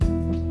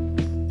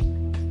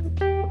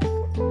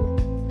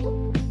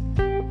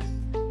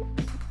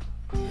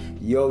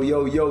Yo,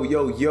 yo, yo,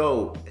 yo,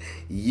 yo.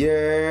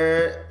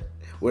 Yeah.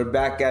 We're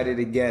back at it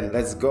again.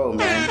 Let's go,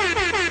 man.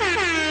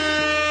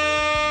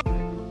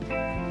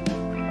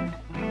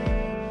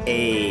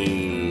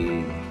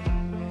 Hey.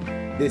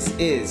 This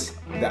is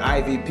the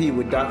IVP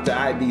with Dr.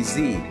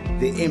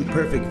 IBZ, the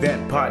Imperfect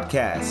Vent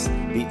Podcast.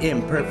 The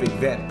Imperfect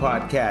Vent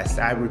Podcast.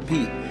 I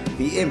repeat,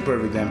 the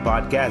Imperfect Vent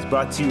Podcast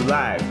brought to you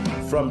live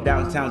from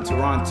downtown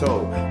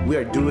Toronto. We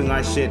are doing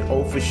our shit,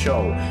 for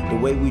show. The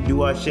way we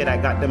do our shit, I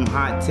got them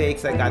hot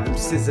takes, I got them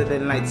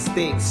sizzling like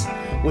steaks.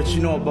 What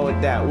you know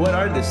about that? What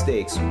are the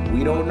stakes?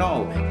 We don't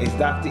know. It's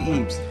Dr.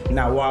 Eaps.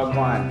 Now log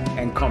on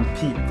and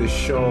compete the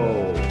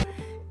show.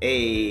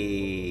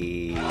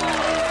 Hey.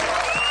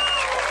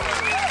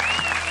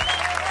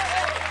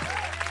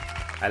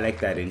 I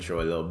like that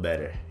intro a little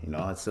better. You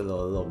know, it's a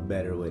little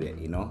better with it,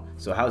 you know?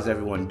 So how's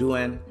everyone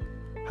doing?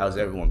 How's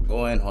everyone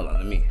going? Hold on,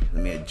 let me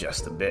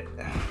adjust a bit.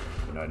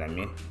 You know what I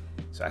mean?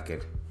 So I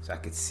could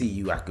see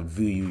you, I could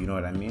view you, you know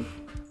what I mean?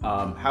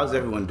 How's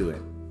everyone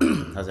doing?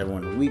 How's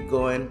everyone's week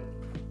going?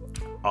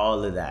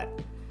 All of that.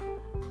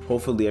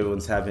 Hopefully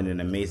everyone's having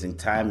an amazing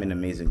time, an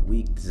amazing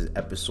week. This is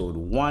episode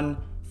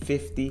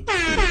 153.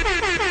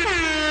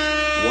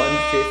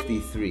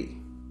 153.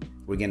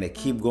 We're gonna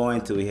keep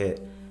going till we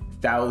hit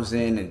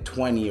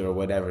 1,020 or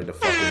whatever the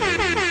fuck it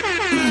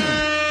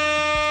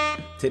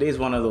is. Today's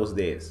one of those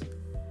days.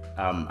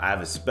 I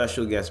have a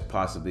special guest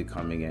possibly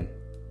coming in.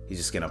 He's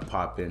just gonna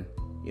pop in.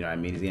 You know what I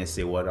mean? He's gonna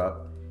say what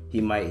up.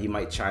 He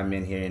might chime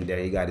in here and there.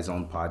 He got his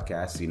own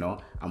podcast, you know.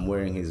 I'm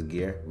wearing his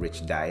gear,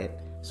 Rich Diet.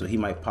 So he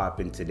might pop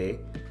in today.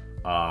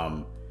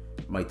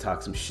 Might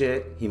talk some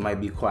shit. He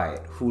might be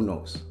quiet. Who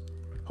knows?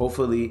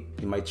 Hopefully,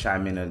 he might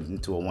chime in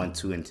into a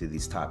 1-2 into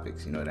these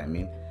topics. You know what I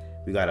mean?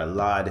 We got a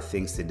lot of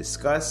things to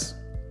discuss.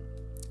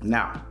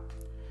 Now,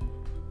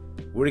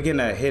 we're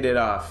gonna hit it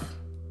off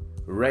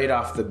right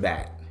off the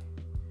bat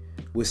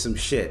with some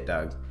shit,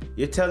 dog.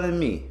 You're telling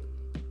me,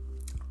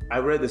 I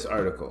read this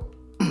article.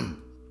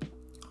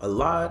 A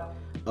lot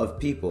of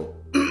people,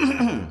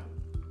 a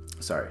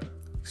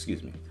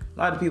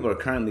lot of people are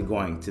currently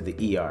going to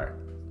the ER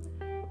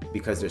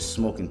because they're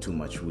smoking too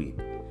much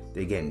weed.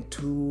 They're getting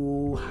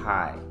too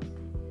high.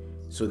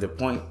 So to the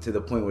point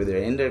where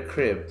they're in their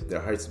crib,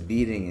 their heart's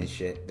beating and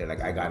shit. They're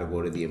like, I gotta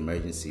go to the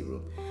emergency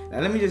room.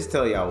 Now let me just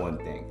tell y'all one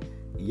thing.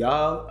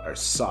 Y'all are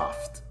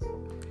soft.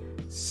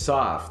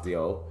 Soft,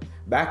 yo.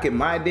 Back in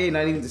my day,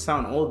 not even to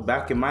sound old,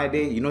 back in my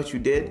day, you know what you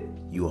did?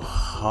 You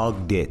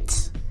hugged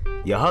it.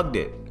 You hugged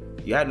it.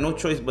 You had no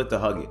choice but to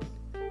hug it.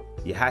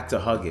 You had to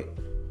hug it.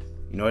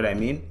 You know what I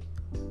mean?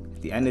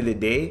 At the end of the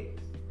day,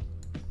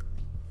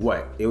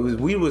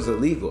 weed was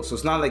illegal. So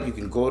it's not like you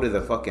can go to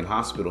the fucking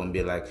hospital and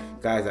be like,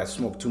 guys, I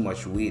smoked too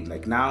much weed.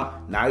 Like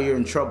now you're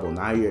in trouble.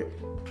 Now you're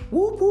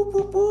whoop, whoop,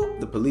 whoop, whoop.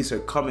 The police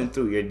are coming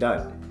through. You're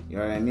done. You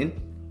know what I mean?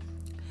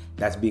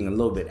 That's being a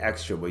little bit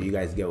extra, but you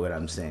guys get what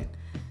I'm saying.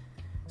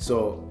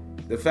 So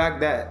the fact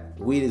that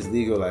weed is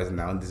legalized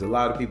now, and there's a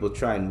lot of people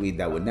trying weed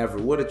that would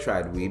have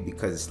tried weed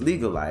because it's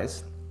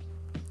legalized.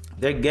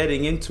 They're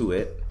getting into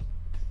it.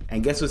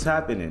 And guess what's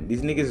happening?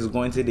 These niggas is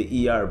going to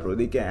the ER, bro.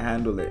 They can't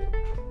handle it.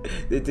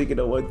 They're taking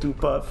a 1-2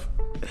 puff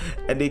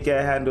and they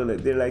can't handle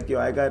it. They're like, yo,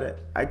 I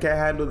can't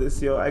handle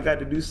this, yo. I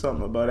gotta do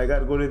something about it. I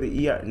gotta go to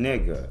the ER.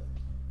 Nigga,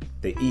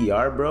 the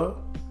ER,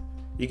 bro?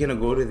 You gonna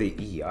go to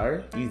the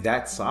ER? You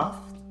that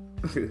soft?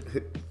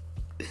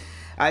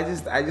 I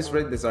just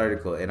read this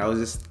article and I was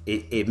just,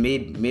 it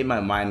made my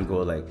mind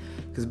go like,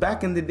 because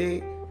back in the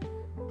day,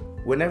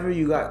 whenever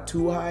you got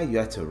too high, you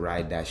had to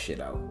ride that shit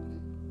out.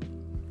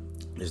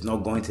 There's no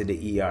going to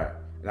the ER.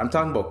 And I'm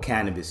talking about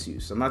cannabis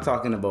use. I'm not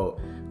talking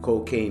about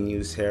cocaine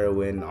use,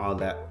 heroin, all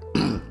that.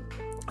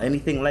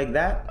 Anything like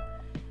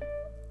that,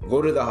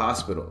 go to the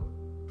hospital.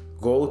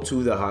 Go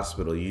to the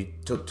hospital. You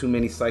took too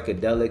many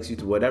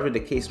psychedelics, whatever the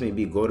case may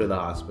be, go to the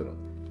hospital.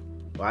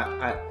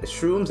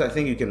 Shrooms, I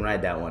think you can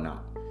ride that one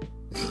out.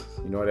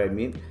 You know what I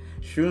mean?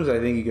 Shrooms, I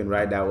think you can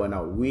ride that one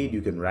out. Weed,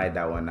 you can ride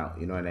that one out.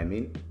 You know what I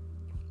mean?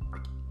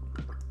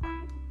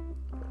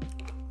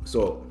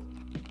 So,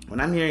 when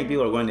I'm hearing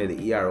people are going to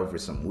the ER over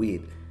some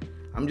weed,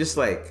 I'm just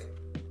like,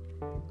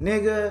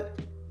 nigga,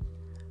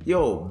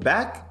 yo,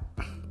 back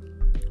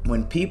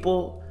when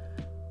people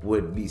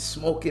would be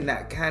smoking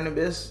that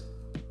cannabis,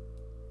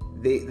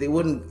 they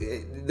wouldn't,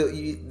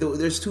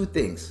 there's two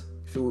things.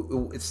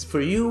 It's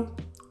for you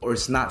or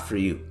it's not for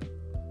you.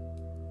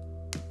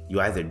 You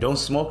either don't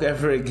smoke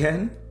ever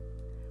again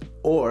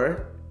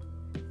or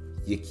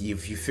you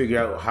figure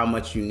out how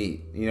much you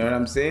need. You know what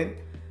I'm saying?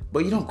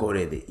 But you don't go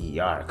to the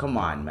ER. Come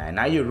on, man.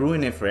 Now you're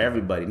ruining it for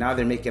everybody. Now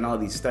they're making all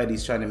these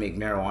studies trying to make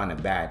marijuana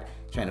bad,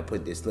 trying to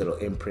put this little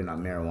imprint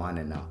on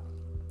marijuana now.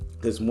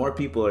 Because more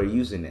people are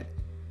using it.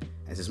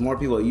 And since more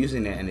people are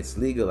using it and it's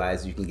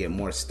legalized, you can get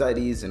more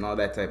studies and all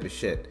that type of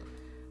shit.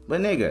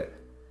 But nigga,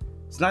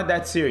 it's not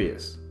that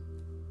serious.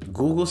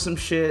 Google some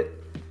shit,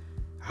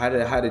 how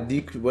to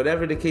decrease,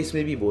 whatever the case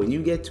may be. But when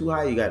you get too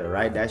high, you gotta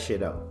ride that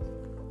shit out.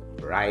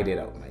 Ride it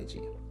out, my G.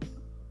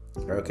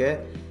 Okay?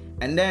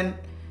 And then,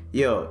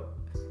 yo,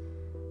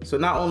 so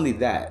not only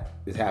that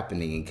is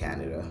happening in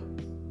Canada,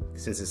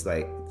 since it's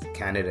like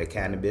Canada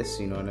cannabis,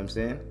 you know what I'm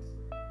saying?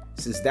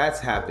 Since that's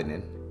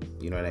happening,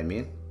 you know what I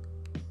mean?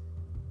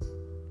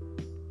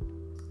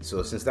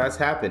 So since that's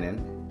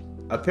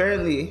happening,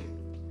 apparently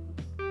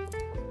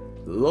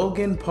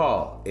Logan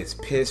Paul is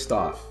pissed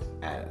off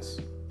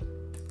as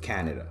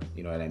Canada,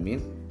 you know what I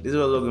mean? This is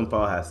what Logan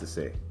Paul has to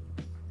say.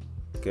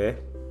 Okay?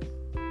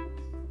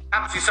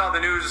 Perhaps you saw the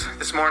news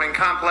this morning.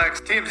 Complex,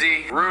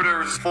 TMZ,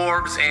 Reuters,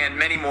 Forbes, and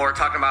many more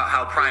talking about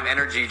how Prime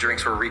Energy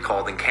drinks were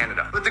recalled in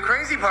Canada. But the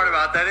crazy part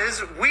about that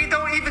is we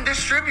don't even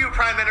distribute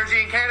Prime Energy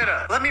in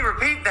Canada. Let me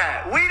repeat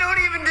that. We don't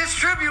even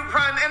distribute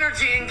Prime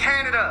Energy in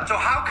Canada. So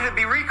how could it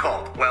be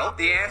recalled? Well,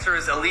 the answer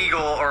is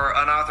illegal or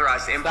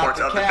unauthorized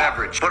imports of the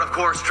beverage. But of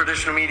course,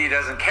 traditional media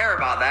doesn't care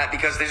about that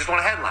because they just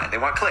want a headline. They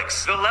want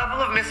clicks. The level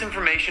of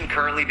misinformation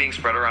currently being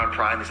spread around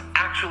Prime is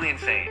actually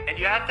insane. And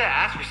you have to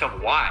ask yourself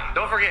why.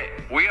 Don't forget,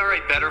 we are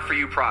a better for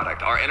you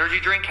product. Our energy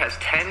drink has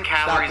 10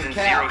 calories and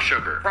 0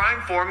 sugar. Prime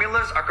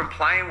formulas are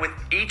compliant with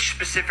each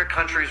specific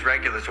country's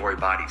regulatory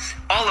bodies.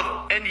 All of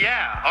them. And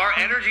yeah, our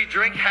energy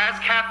drink has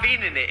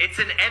caffeine in it. It's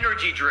an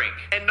energy drink.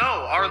 And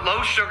no, our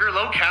low sugar,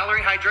 low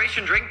calorie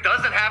hydration drink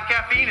doesn't have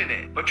caffeine in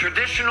it. But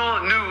traditional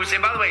news,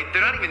 and by the way,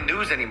 they're not even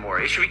news anymore.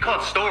 It should be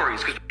called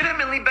stories because it's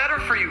legitimately better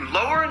for you.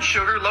 Lower in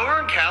sugar,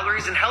 lower in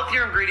calories, and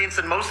healthier ingredients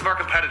than most of our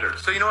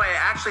competitors. So you know what? It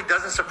actually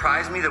doesn't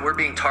surprise me that we're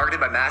being targeted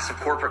by massive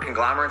corporate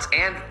conglomerates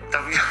and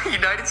the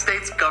United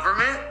States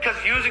government, because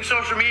using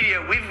social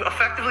media, we've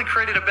effectively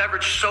created a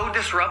beverage so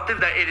disruptive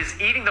that it is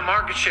eating the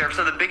market share of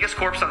some of the biggest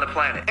corps on the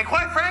planet. And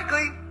quite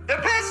frankly, they're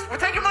pissed. We're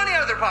taking money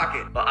out of their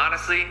pocket. But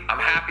honestly, I'm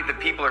happy that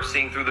people are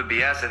seeing through the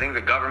BS. I think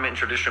the government and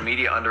traditional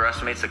media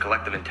underestimates the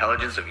collective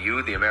intelligence of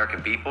you, the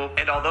American people.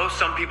 And although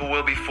some people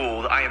will be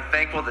fooled, I am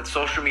thankful that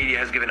social media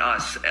has given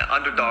us,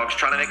 underdogs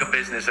trying to make a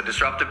business, a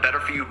disruptive,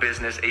 better for you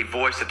business, a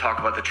voice to talk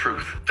about the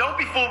truth. Don't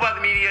be fooled by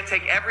the media.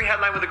 Take every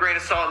headline with a grain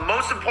of salt. And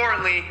most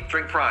importantly,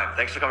 drink Prime.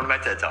 Thanks for coming to my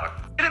TED Talk.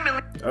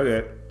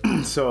 Okay,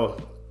 so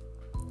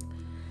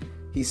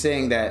he's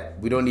saying that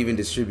we don't even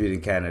distribute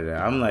in Canada.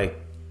 I'm like,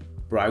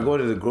 bro, I go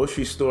to the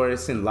grocery store,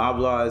 it's in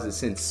Loblaws,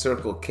 it's in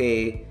Circle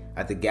K,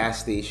 at the gas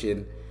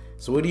station.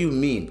 So what do you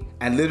mean?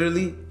 And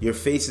literally, your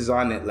face is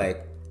on it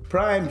like,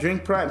 Prime,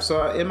 drink Prime.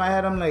 So in my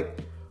head, I'm like,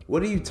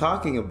 what are you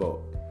talking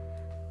about?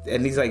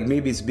 And he's like,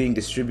 maybe it's being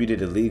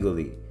distributed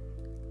illegally.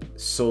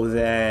 So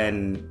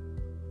then,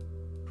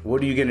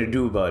 what are you gonna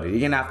do about it?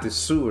 You're gonna have to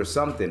sue or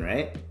something,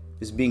 right?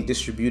 It's being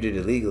distributed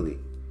illegally,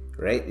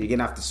 right? You're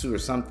gonna have to sue or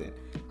something.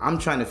 I'm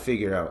trying to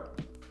figure out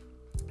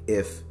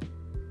if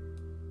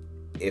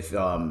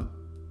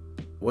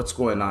what's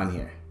going on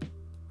here,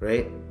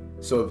 right?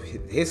 So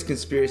his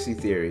conspiracy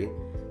theory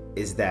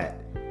is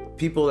that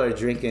people are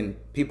drinking,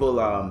 the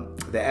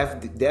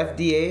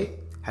FDA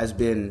has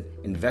been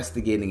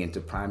investigating into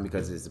Prime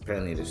because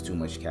apparently there's too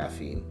much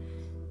caffeine,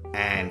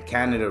 and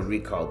Canada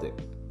recalled it,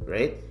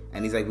 right?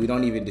 And he's like, we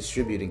don't even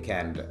distribute in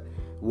Canada.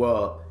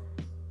 Well,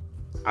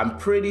 I'm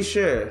pretty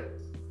sure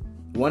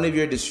one of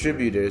your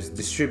distributors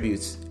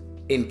distributes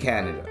in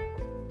Canada,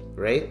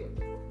 right?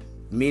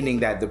 Meaning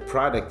that the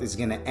product is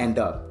gonna end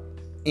up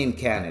in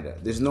Canada.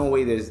 There's no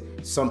way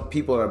some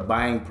people are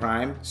buying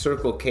Prime,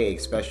 Circle K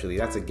especially,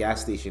 that's a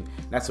gas station.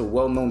 That's a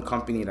well-known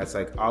company that's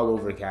like all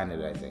over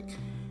Canada, I think.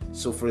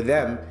 So for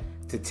them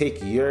to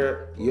take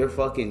your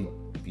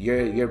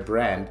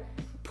brand,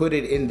 put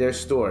it in their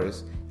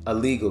stores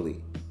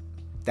illegally,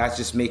 that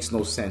just makes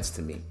no sense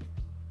to me.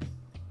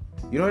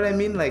 You know what I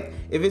mean? Like,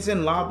 if it's in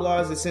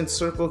Loblaws, it's in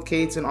Circle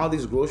K, it's in all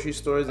these grocery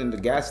stores and the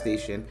gas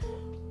station,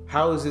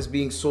 how is this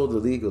being sold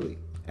illegally?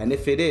 And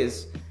if it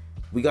is,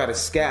 we got a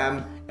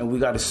scam and we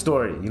got a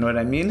story. You know what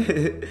I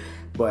mean?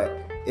 But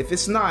if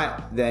it's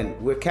not, then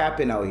we're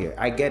capping out here.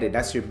 I get it.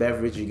 That's your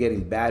beverage. You're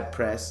getting bad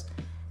press.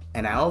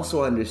 And I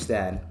also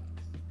understand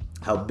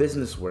how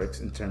business works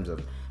in terms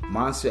of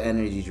Monster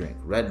Energy drink,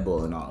 Red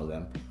Bull, and all of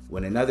them.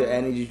 When another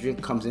energy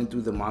drink comes in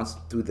through the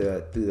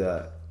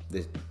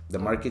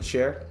market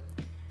share,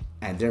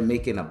 and they're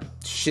making a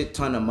shit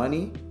ton of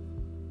money,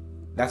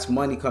 that's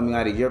money coming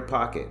out of your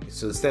pocket.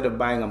 So instead of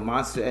buying a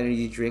Monster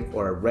Energy drink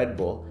or a Red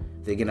Bull,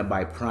 they're gonna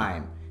buy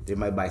Prime. They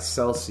might buy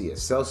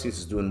Celsius. Celsius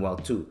is doing well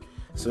too.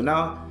 So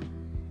now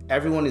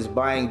everyone is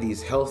buying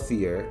these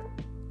healthier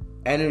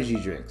energy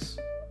drinks.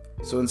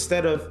 So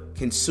instead of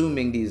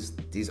consuming these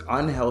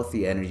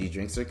unhealthy energy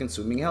drinks, they're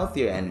consuming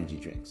healthier energy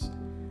drinks.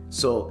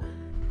 So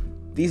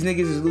these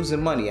niggas is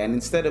losing money, and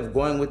instead of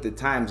going with the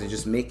times and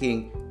just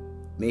making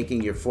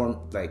your form,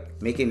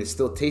 like making it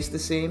still taste the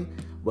same,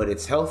 but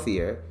it's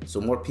healthier, so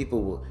more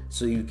people will,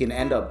 so you can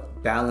end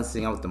up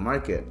balancing out the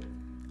market.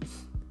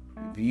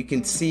 You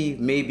can see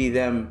maybe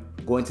them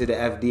going to the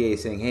FDA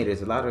saying, hey,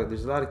 there's a lot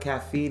of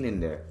caffeine in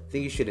there. I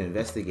think you should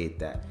investigate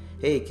that.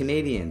 Hey,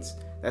 Canadians,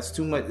 that's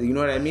too much. You know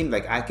what I mean?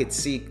 Like, I could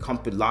see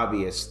company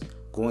lobbyists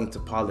going to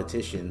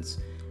politicians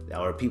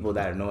or people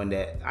that are knowing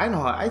that. I know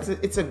how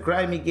it's a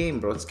grimy game,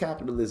 bro. It's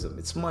capitalism.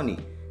 It's money.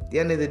 At the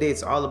end of the day,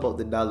 it's all about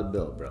the dollar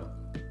bill, bro.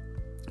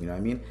 You know what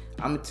I mean?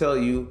 I'm gonna tell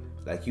you,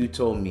 like you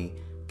told me,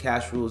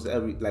 cash rules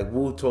like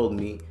Wu told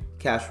me,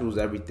 cash rules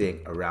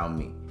everything around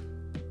me.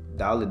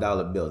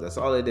 Dollar bills. That's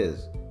all it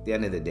is at the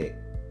end of the day.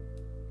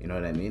 You know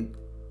what I mean?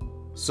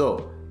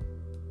 So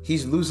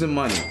he's losing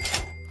money.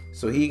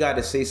 So he got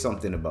to say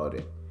something about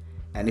it.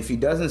 And if he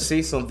doesn't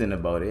say something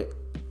about it,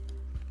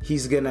 he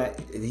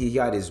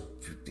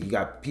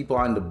got people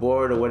on the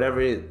board or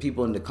whatever,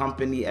 people in the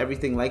company,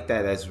 everything like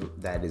that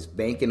that is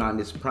banking on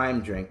this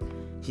Prime drink.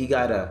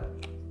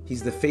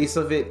 He's the face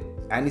of it,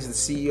 and he's the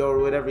CEO or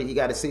whatever. He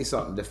got to say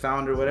something. The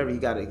founder, whatever, he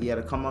got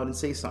to come out and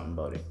say something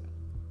about it.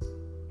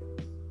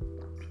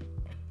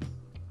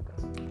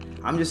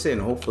 I'm just saying,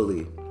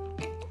 hopefully,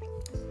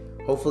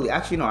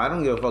 actually, no, I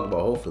don't give a fuck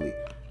about hopefully.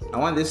 I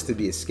want this to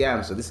be a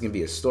scam, so this can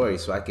be a story,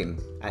 so I can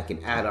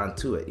add on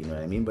to it. You know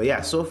what I mean? But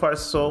yeah, so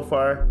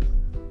far,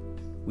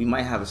 we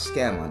might have a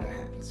scam on our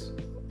hands,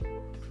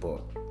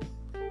 but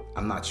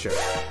I'm not sure.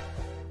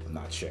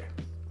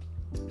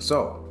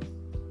 So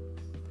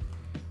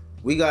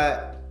we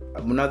got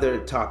another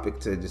topic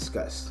to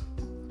discuss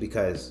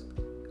because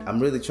I'm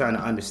really trying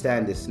to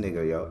understand this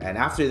nigga, yo. And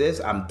after this,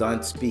 I'm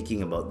done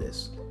speaking about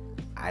this.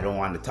 I don't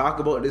want to talk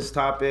about this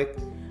topic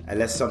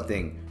unless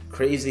something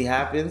crazy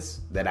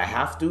happens that I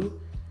have to,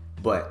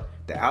 but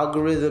the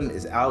algorithm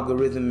is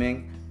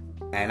algorithming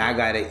and I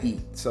gotta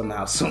eat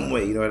somehow, some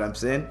way, you know what I'm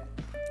saying?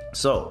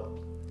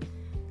 So,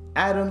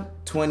 Adam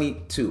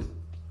 22.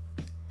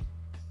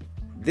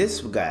 This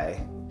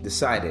guy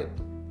decided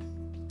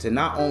to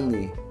not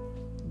only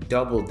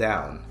double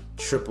down,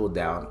 triple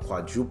down,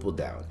 quadruple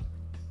down.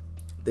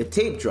 The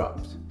tape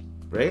dropped,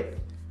 right?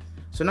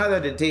 So now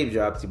that the tape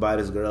dropped, he bought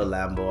his girl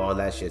Lambo, all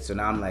that shit. So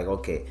now I'm like,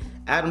 okay,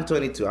 Adam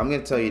 22, I'm going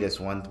to tell you this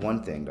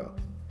one thing, though.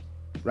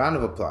 Round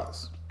of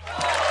applause.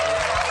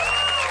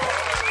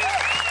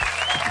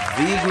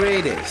 The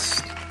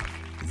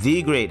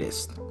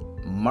greatest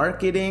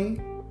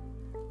marketing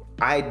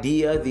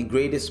idea, the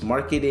greatest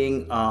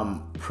marketing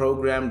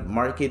program,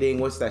 marketing,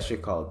 what's that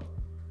shit called?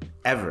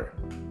 Ever.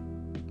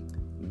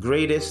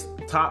 Greatest,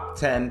 top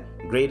 10,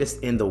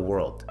 greatest in the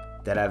world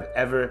that I've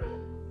ever,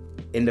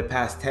 in the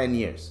past 10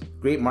 years.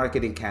 Great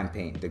marketing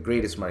campaign, the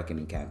greatest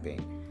marketing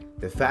campaign.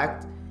 The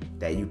fact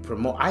that you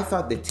promote, I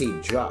thought the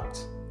tape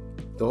dropped.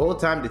 The whole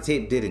time the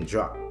tape didn't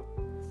drop.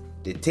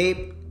 The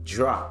tape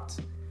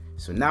dropped.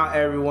 So now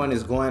everyone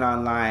is going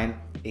online,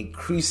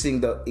 increasing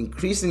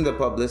the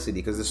publicity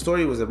because the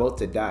story was about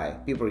to die.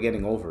 People are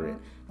getting over it.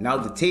 Now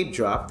the tape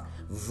dropped,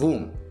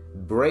 boom,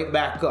 right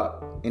back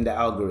up in the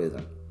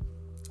algorithm.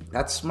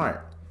 That's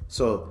smart.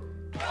 So,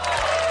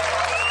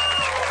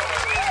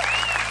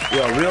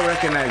 real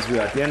recognize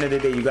real. At the end of the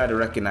day, you got to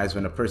recognize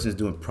when a person's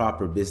doing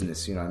proper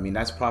business. You know what I mean?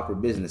 That's proper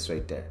business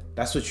right there.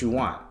 That's what you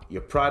want.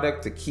 Your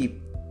product to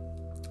keep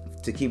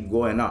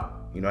going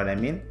up. You know what I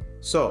mean?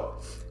 So,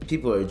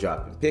 people are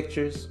dropping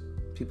pictures.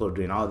 People are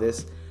doing all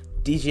this.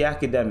 DJ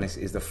Akademiks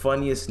is the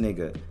funniest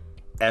nigga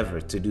ever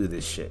to do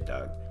this shit,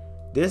 dog.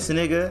 This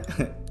nigga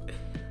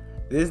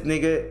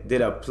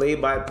did a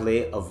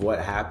play-by-play of what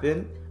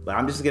happened, but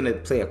I'm just gonna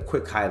play a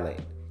quick highlight.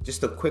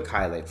 Just a quick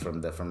highlight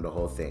from the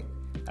whole thing.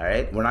 All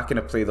right, we're not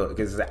gonna play though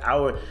because it's an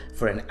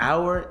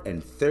hour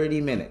and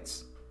 30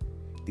 minutes.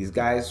 These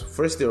guys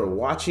first they were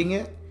watching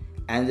it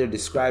and they're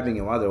describing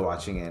it while they're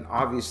watching it, and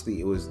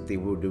obviously they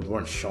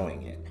weren't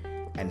showing it.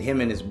 And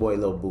him and his boy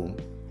Lil Boom,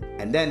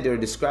 and then they were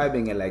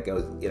describing it like it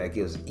was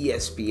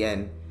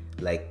ESPN,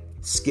 like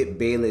Skip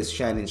Bayless,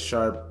 Shannon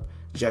Sharp,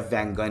 Jeff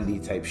Van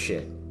Gundy type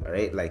shit. All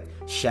right, like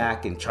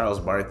Shaq and Charles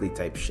Barkley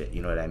type shit.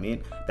 You know what I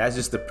mean? That's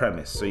just the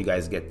premise, so you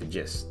guys get the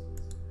gist.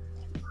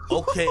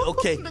 Okay.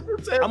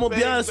 I'm gonna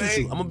be honest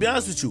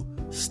with you.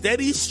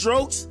 Steady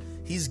strokes.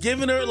 He's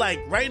giving her, like,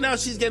 right now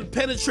she's getting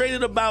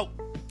penetrated about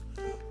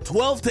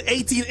 12 to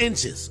 18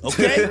 inches,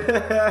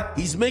 okay?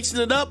 He's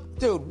mixing it up.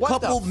 Dude, what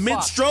couple the fuck?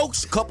 mid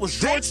strokes, couple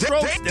short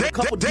strokes, then a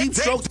couple deep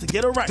strokes to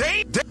get her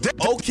right.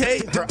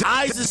 Okay, her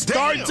eyes is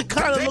starting to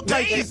kind of look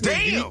like she's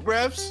Deep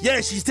breaths.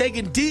 Yeah, she's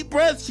taking deep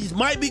breaths. She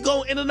might be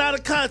going in and out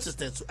of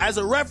consciousness. As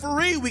a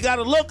referee, we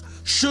gotta look.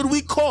 Should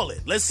we call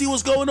it? Let's see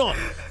what's going on.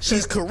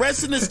 She's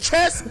caressing his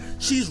chest.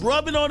 She's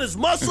rubbing on his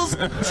muscles.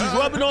 She's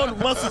rubbing on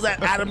muscles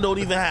that Adam don't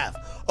even have.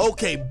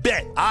 Okay,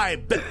 bet. All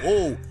right, bet.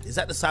 Whoa, is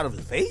that the side of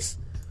his face?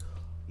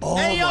 Oh,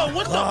 hey, yo,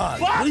 what God.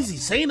 The fuck? What is he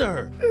saying to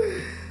her?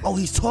 Oh,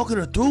 he's talking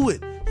her through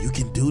it. You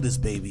can do this,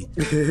 baby.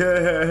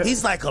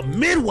 He's like a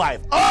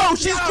midwife. Oh,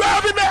 she's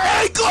grabbing the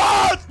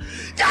ankles.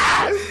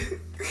 Yes!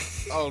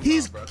 Oh,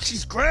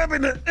 she's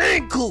grabbing the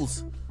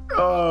ankles.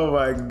 Oh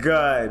my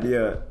God,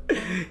 yeah.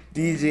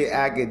 DJ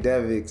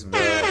Akademiks,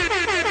 bro.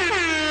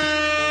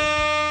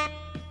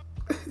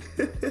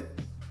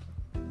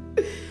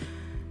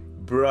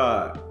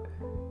 Bruh,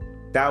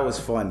 that was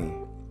funny.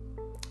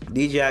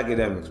 DJ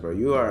Akademiks, bro,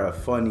 you are a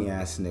funny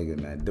ass nigga,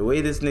 man. The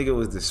way this nigga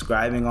was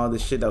describing all the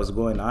shit that was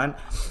going on,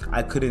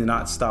 I could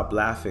not stop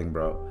laughing,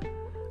 bro.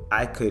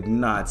 I could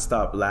not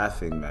stop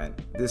laughing, man.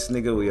 This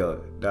nigga, yo,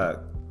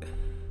 dog.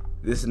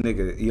 This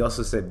nigga, he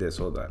also said this,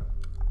 hold on.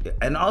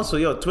 And also,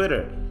 yo,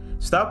 Twitter,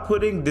 stop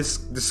putting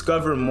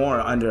discover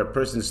more under a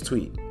person's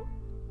tweet.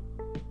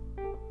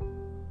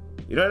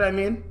 You know what I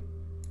mean?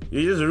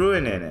 You're just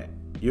ruining it.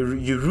 You're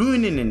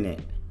ruining it.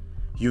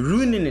 You're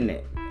ruining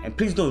it. And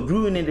please don't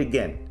ruin it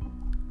again.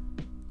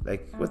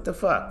 Like, what the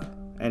fuck?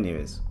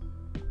 Anyways.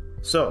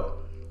 So,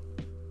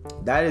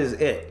 that is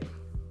it.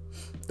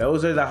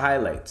 Those are the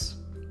highlights.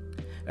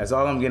 That's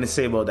all I'm going to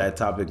say about that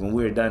topic when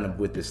we're done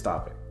with this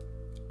topic.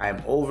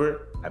 I'm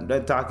over. I'm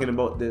done talking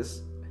about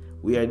this.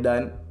 We are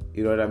done.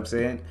 You know what I'm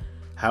saying?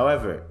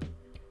 However,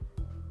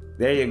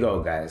 there you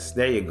go, guys.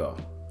 There you go.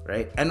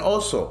 Right? And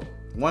also,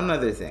 one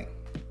other thing.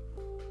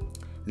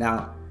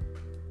 Now,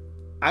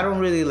 I don't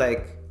really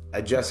like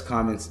address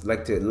comments,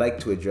 like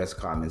to address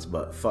comments,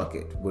 but fuck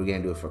it. We're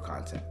going to do it for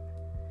content.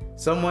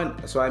 So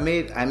I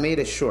made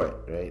a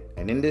short, right?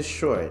 And in this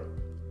short,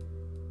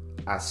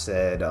 I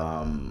said,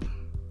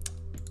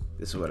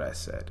 this is what I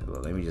said.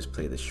 Well, let me just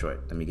play the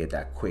short. Let me get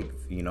that quick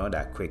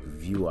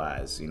view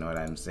eyes. You know what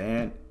I'm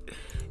saying?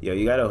 Yo,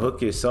 you gotta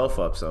hook yourself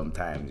up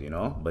sometimes, you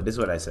know? But this is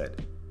what I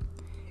said.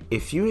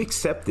 If you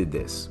accepted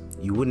this,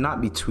 you would not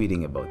be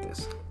tweeting about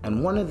this.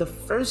 And one of the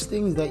first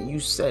things that you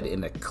said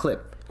in a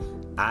clip,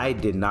 I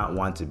did not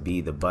want to be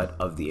the butt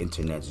of the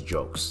internet's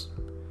jokes.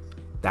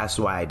 That's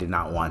why I did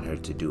not want her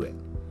to do it.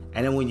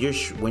 And then when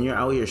you're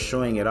out here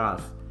showing it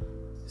off,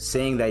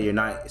 saying that you're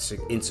not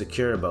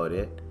insecure about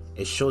it,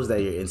 it shows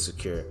that you're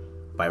insecure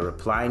by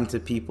replying to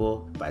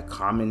people, by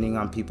commenting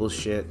on people's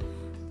shit,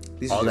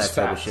 all that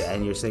type of shit.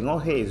 And you're saying, oh,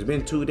 hey, it's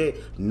been 2 days.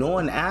 No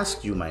one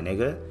asked you, my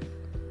nigga.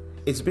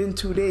 It's been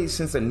 2 days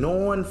since no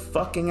one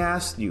fucking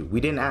asked you. We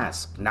didn't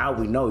ask. Now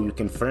we know. You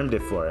confirmed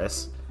it for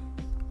us.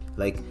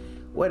 Like,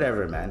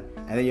 whatever, man.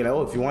 And then you're like,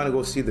 oh, if you want to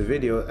go see the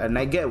video, and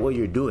I get what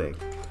you're doing.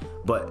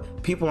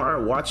 But people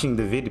aren't watching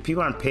the video.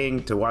 People aren't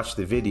paying to watch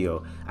the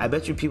video. I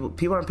bet you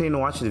people aren't paying to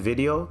watch the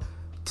video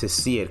to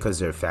see it because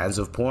they're fans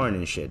of porn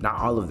and shit. Not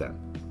all of them.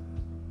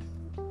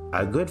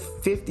 A good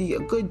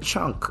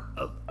chunk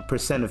of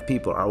percent of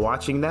people are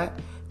watching that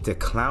to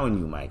clown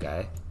you, my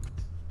guy.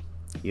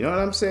 You know what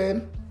I'm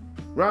saying?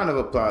 Round of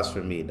applause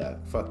for me,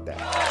 dog. Fuck that.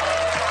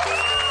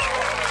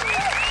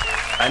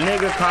 A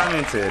nigga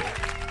commented.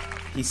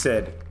 He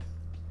said,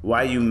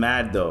 "Why you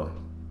mad though?"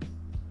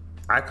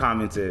 I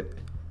commented,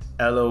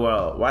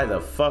 LOL, why the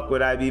fuck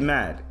would I be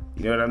mad?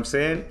 You know what I'm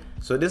saying?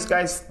 So this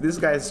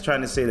guy's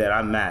trying to say that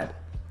I'm mad.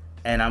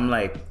 And I'm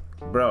like,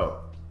 bro,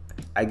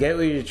 I get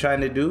what you're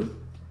trying to do,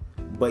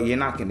 but you're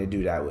not gonna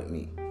do that with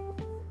me.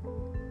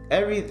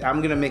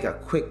 I'm gonna make a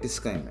quick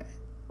disclaimer.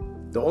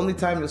 The only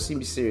time you'll see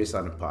me serious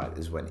on the pod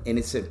is when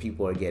innocent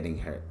people are getting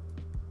hurt.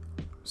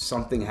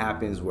 Something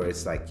happens where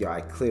it's like, yo,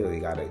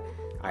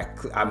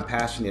 I'm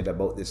passionate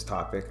about this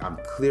topic. I'm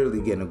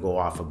clearly gonna go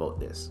off about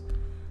this.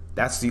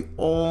 That's the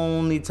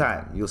only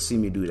time you'll see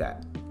me do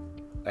that.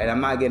 And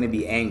I'm not gonna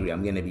be angry.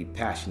 I'm gonna be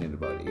passionate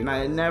about it. You're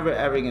never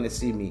ever gonna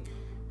see me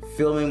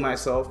filming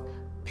myself,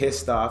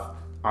 pissed off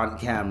on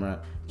camera,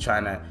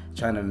 trying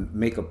to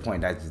make a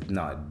point that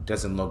it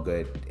doesn't look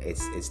good.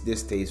 It's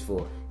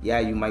distasteful. Yeah,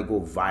 you might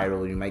go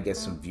viral, you might get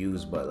some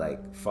views, but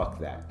like fuck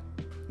that.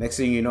 Next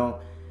thing you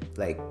know,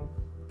 like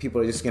people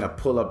are just gonna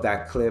pull up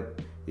that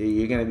clip.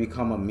 You're gonna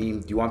become a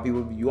meme. You want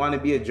to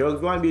be a joke?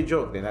 If you want to be a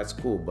joke, then that's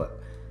cool. But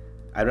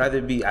I'd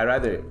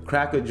rather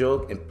crack a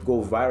joke and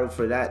go viral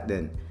for that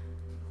than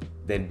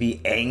be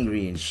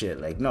angry and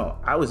shit. Like, no,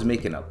 I was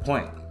making a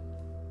point.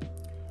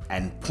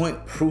 And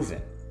point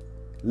proven.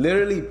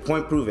 Literally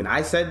point proven.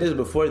 I said this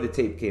before the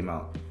tape came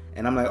out.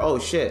 And I'm like, oh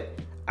shit.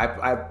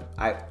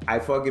 I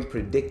fucking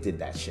predicted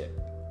that shit.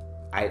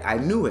 I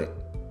knew it.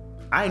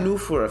 I knew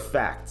for a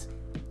fact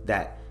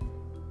that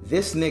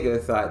this nigga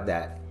thought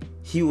that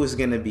he was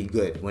gonna be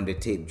good when the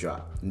tape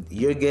dropped.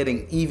 You're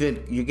getting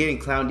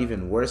clowned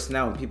even worse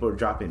now when people are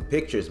dropping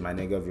pictures, my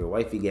nigga, of your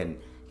wifey getting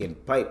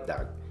piped,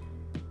 dog.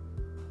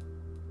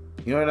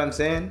 You know what I'm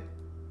saying?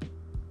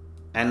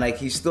 And like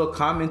he's still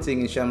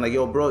commenting and shit. I'm like,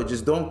 yo, bro,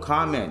 just don't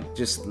comment.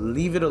 Just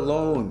leave it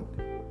alone.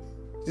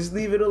 Just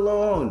leave it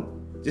alone.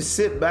 Just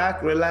sit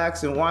back,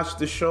 relax, and watch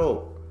the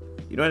show.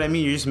 You know what I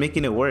mean? You're just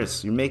making it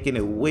worse. You're making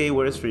it way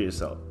worse for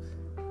yourself.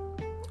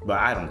 But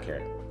I don't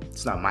care.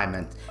 It's not my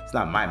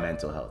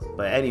mental health.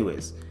 But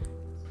anyways,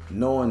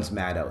 no one's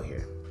mad out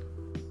here.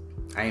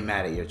 I ain't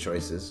mad at your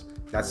choices.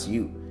 That's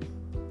you.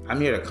 I'm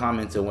here to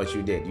comment on what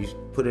you did. You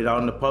put it out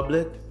in the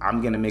public,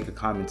 I'm gonna make a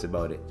comment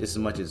about it. Just as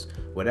much as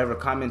whatever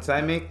comments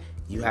I make,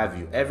 you have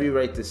every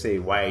right to say,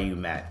 why are you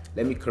mad?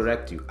 Let me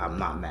correct you, I'm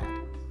not mad.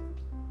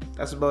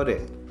 That's about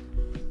it.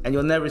 And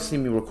you'll never see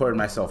me record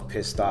myself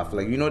pissed off.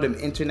 Like, you know them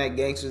internet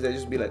gangsters that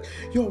just be like,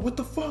 yo, what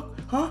the fuck?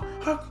 Huh?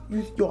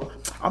 Yo,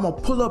 I'm gonna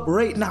pull up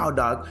right now,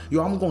 dog.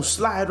 Yo, I'm gonna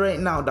slide right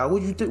now, dog.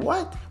 What you think?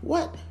 What?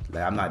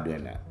 Like, I'm not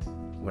doing that.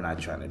 We're not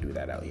trying to do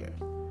that out here.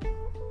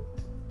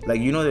 Like,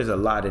 you know, there's a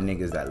lot of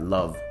niggas that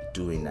love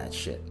doing that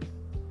shit.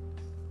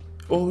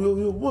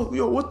 Oh,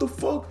 what the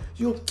fuck?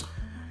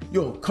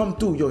 Yo, come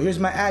through. Yo, here's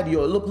my ad.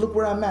 Yo, look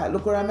where I'm at.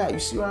 You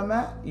see where I'm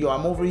at? Yo,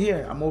 I'm over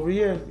here.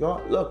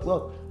 Yo,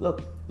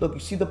 look. You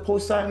see the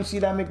post sign? You see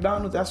that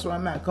McDonald's? That's where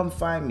I'm at. Come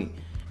find me.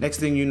 Next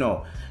thing you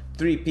know,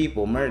 3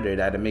 people murdered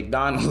at a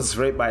McDonald's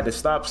right by the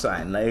stop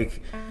sign.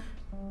 Like,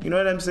 you know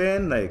what I'm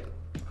saying? Like,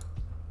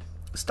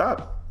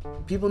 stop.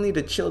 People need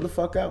to chill the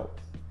fuck out.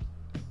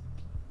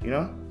 You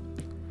know?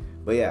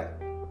 But yeah,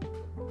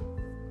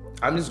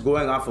 I'm just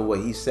going off of what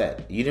he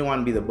said. You didn't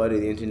want to be the butt of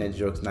the internet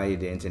jokes. Now you're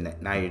the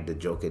internet. Now you're the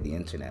joke of the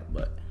internet.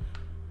 But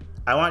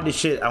I want this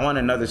shit. I want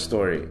another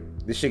story.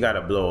 This shit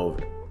gotta blow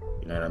over.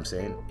 You know what I'm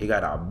saying? It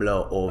gotta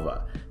blow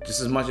over. Just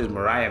as much as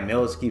Mariah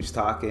Mills keeps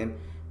talking,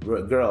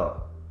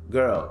 girl.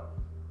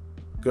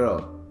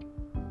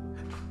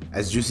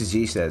 As Juicy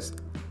J says,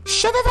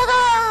 shut the fuck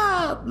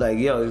up. Like,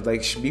 yo,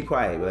 like, be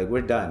quiet. Like,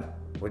 we're done.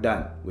 We're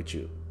done with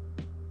you.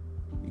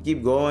 You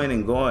keep going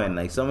and going.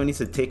 Like, someone needs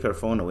to take her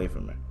phone away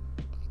from her.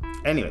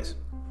 Anyways,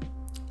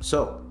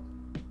 so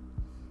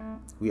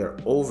we are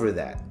over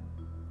that.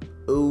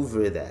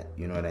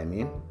 You know what I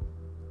mean?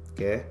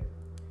 Okay?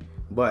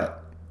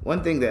 But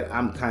one thing that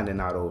I'm kind of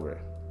not over.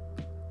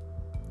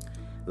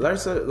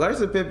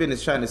 Larsa Pippen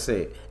is trying to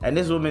say, and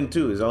this woman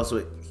too is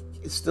also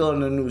still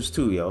in the news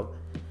too, yo.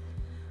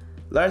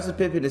 Larsa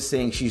Pippen is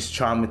saying she's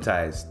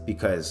traumatized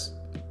because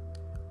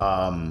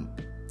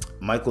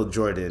Michael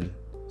Jordan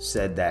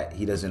said that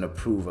he doesn't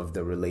approve of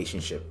the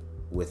relationship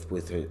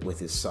with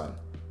his son.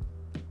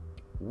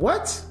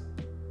 What?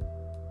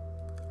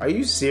 Are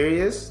you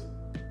serious?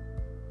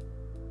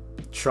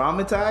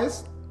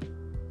 Traumatized?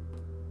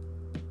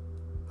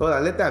 Hold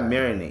on, let that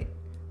marinate.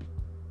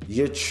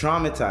 You're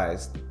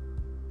traumatized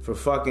for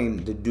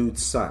fucking the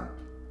dude's son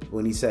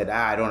when he said,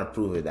 I don't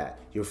approve of that.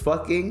 You're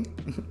fucking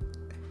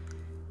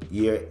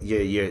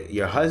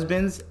your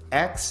husband's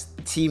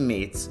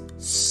ex-teammate's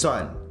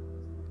son.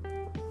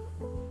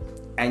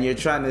 And you're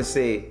trying to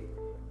say,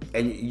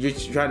 and you're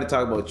trying to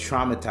talk about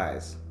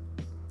traumatized.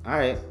 All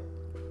right.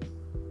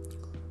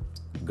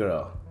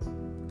 Girl,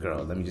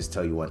 let me just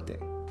tell you one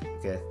thing,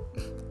 okay?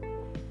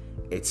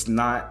 It's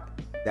not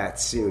that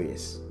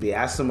serious. They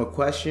asked him a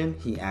question,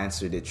 he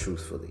answered it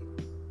truthfully.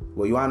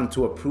 Well, you want him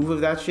to approve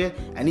of that shit?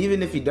 And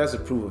even if he does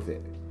approve of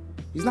it,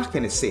 he's not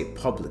gonna say it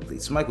publicly.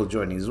 It's Michael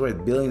Jordan. He's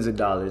worth billions of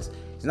dollars.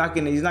 He's not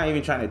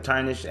even trying to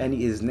tarnish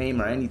his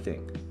name or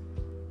anything.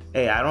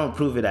 Hey, I don't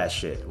approve of that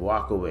shit.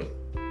 Walk away.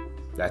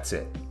 That's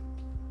it.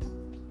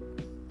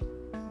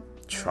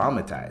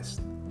 Traumatized.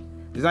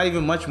 There's not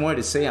even much more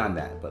to say on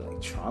that, but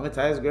like,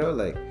 traumatized, girl,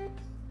 like,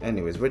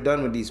 anyways, we're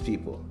done with these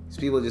people. These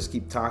people just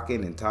keep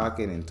talking and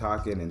talking and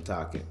talking and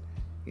talking.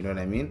 You know what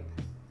I mean?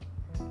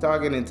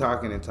 Talking and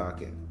talking and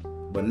talking.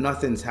 But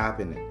nothing's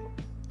happening.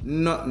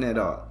 Nothing at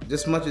all.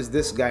 Just much as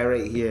this guy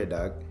right here,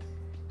 dog.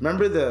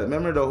 Remember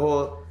the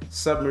whole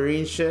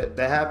submarine shit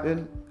that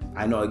happened?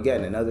 I know,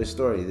 again, another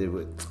story.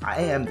 I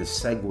am the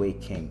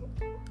Segway King.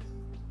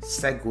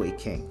 Segway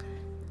King.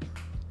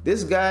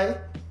 This guy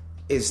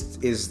is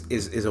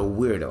a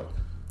weirdo.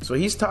 So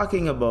he's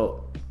talking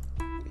about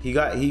he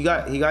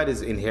got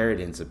his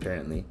inheritance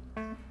apparently,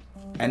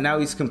 and now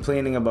he's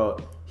complaining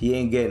about he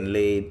ain't getting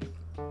laid.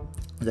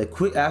 He's like,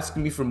 quit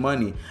asking me for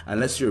money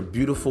unless you're a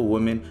beautiful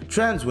woman,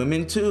 trans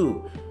women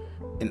too,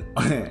 an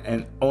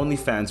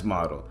OnlyFans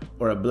model,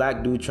 or a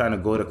black dude trying to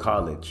go to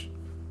college.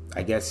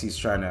 I guess he's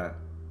trying to.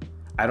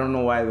 I don't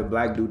know why the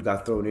black dude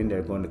got thrown in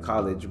there going to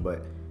college,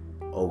 but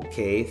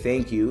okay,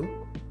 thank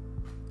you.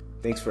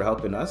 Thanks for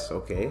helping us.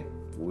 Okay,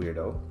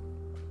 weirdo.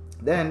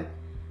 Then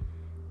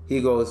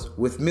he goes,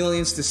 with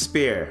millions to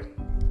spare,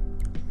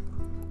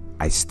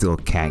 I still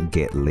can't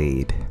get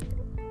laid.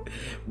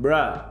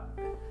 Bruh,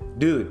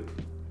 dude,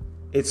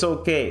 it's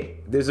okay.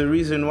 There's a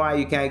reason why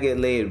you can't get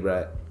laid,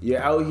 bruh.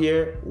 You're out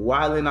here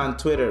wilding on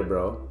Twitter,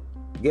 bro.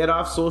 Get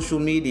off social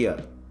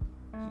media.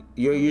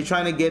 You're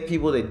trying to get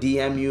people to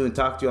DM you and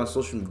talk to you on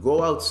social media.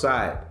 Go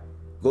outside.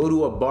 Go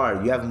to a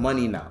bar. You have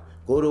money now.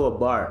 Go to a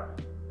bar.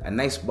 A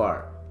nice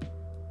bar.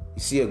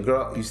 You see a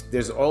girl,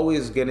 there's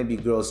always gonna be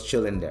girls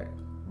chilling there.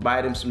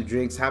 Buy them some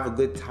drinks, have a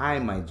good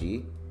time, my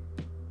G.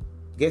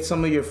 Get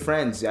some of your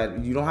friends.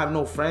 You don't have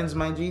no friends,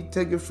 my G?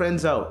 Take your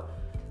friends out.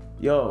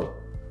 Yo,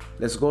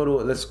 let's go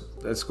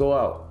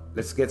out.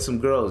 Let's get some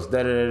girls.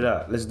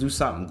 Let's do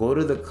something. Go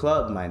to the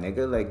club, my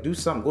nigga. Like, do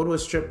something. Go to a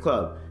strip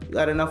club. You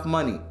got enough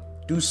money.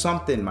 Do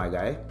something, my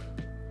guy.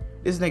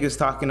 This nigga's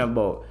talking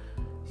about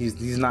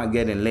he's not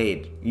getting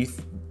laid.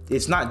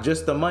 It's not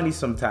just the money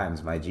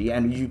sometimes, my G.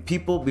 And you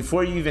people,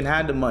 before you even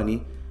had the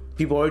money,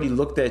 people already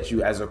looked at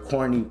you as a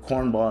corny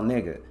cornball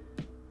nigga.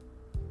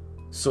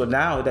 So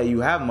now that you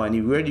have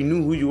money, we already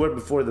knew who you were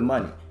before the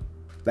money.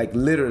 Like,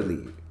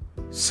 literally.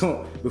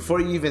 So before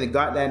you even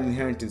got that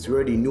inheritance, we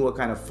already knew what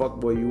kind of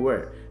fuckboy you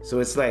were. So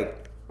it's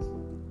like,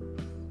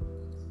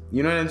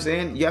 you know what I'm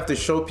saying? You have to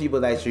show people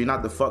that you're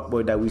not the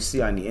fuckboy that we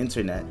see on the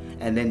internet,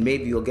 and then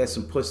maybe you'll get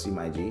some pussy,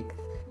 my G.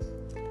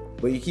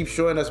 But you keep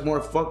showing us more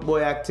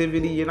fuckboy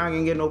activity, you're not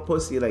gonna get no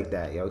pussy like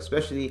that, yo.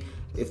 Especially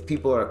if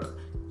people are,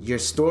 your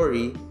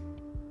story,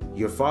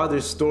 your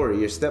father's story,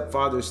 your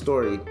stepfather's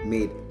story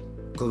made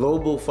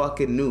global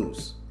fucking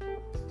news.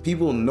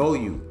 People know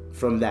you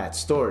from that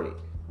story.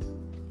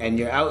 And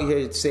you're out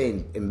here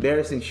saying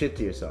embarrassing shit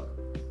to yourself.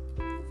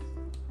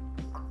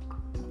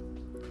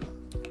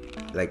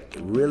 Like,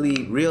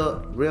 really,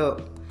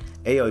 real.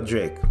 Hey, yo,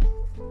 Drake,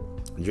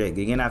 you're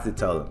gonna have to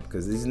tell them,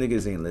 because these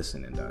niggas ain't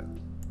listening, dog.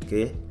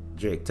 Okay?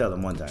 Drake, tell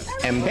them one time.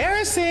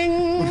 Embarrassing!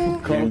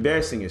 You're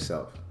embarrassing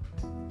yourself.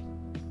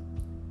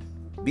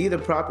 Be the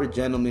proper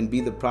gentleman,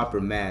 be the proper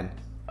man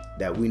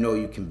that we know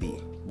you can be.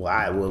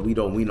 Well, we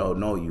don't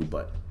know you,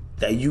 but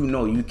that you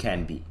know you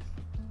can be.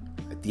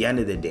 At the end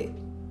of the day,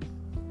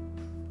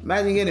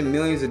 imagine getting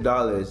millions of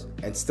dollars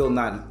and still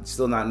not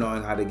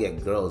knowing how to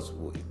get girls.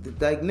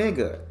 Like,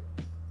 nigga.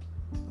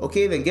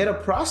 Okay, then get a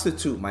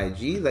prostitute, my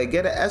G. Like,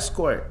 get an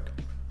escort.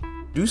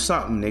 Do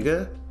something,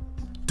 nigga.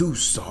 Do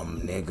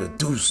something, nigga.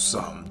 Do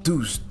something.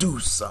 Do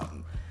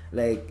something.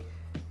 Like,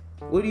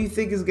 what do you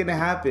think is gonna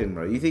happen,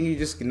 bro? You think you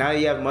just, now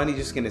you have money,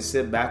 just gonna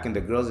sit back and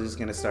the girls are just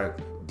gonna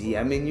start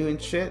DMing you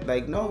and shit?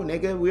 Like, no,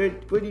 nigga, we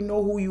already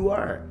know who you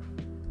are.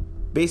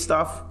 Based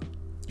off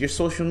your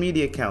social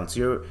media accounts.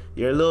 You're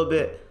a little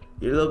bit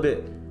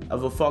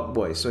of a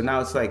fuckboy. So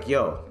now it's like,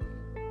 yo,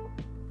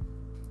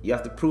 you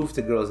have to prove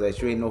to girls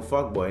that you ain't no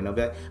fuckboy. You know,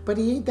 but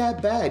he ain't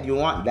that bad. You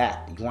want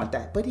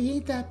that. But he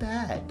ain't that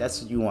bad.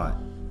 That's what you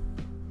want.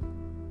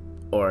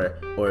 Or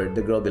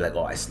the girl be like,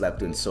 oh, I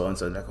slept with so and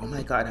so. Like, oh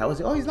my God, how was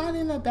he? Oh, he's not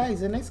in that bad.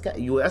 He's a nice guy.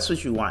 That's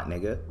what you want,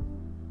 nigga.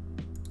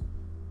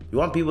 You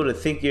want people to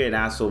think you're an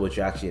asshole, but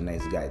you're actually a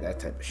nice guy. That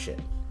type of shit.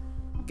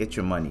 Get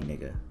your money,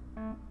 nigga.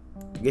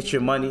 Get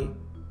your money.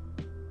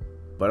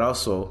 But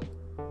also,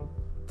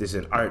 there's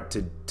an art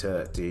to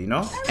you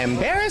know?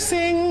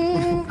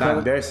 Embarrassing. Not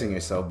embarrassing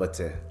yourself, but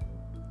to,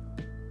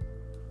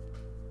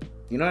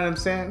 you know what I'm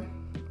saying?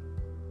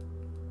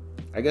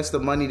 I guess the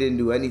money didn't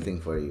do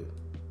anything for you.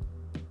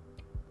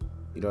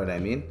 You know what I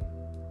mean?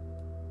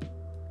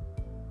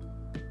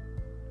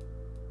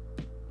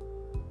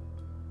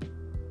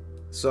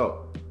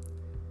 So,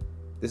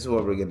 this is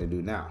what we're gonna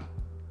do now.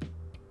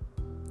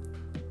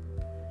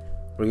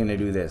 We're gonna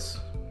do this,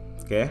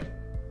 okay?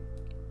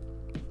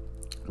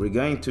 We're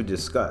going to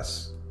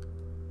discuss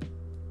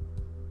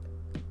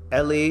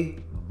LA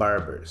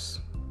barbers,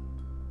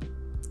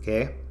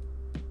 okay?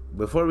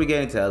 Before we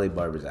get into LA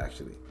barbers,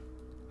 actually,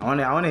 I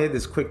wanna hit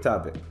this quick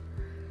topic.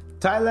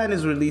 Thailand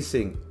is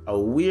releasing a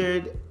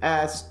weird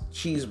ass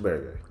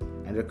cheeseburger,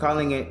 and they're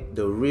calling it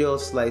the real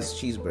sliced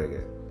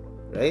cheeseburger,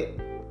 right?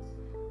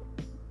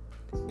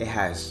 It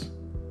has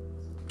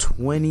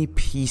 20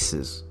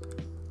 pieces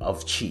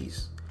of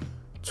cheese.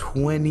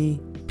 20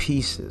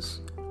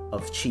 pieces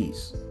of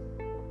cheese.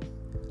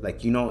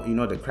 Like, you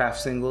know the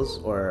Kraft singles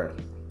or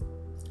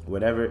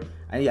whatever.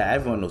 And yeah,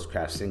 everyone knows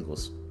Kraft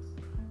singles.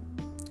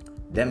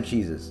 Them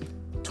cheeses.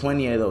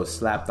 20 of those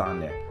slapped on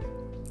there.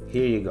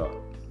 Here you go.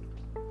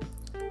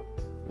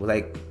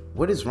 Like,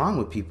 what is wrong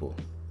with people?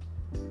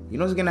 You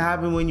know what's gonna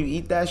happen when you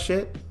eat that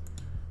shit?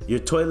 Your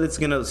toilet's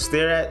gonna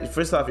stare at.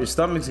 First off, your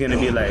stomach's gonna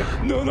be like,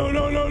 no.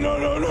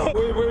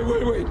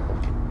 Wait.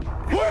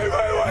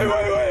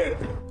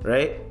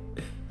 Right?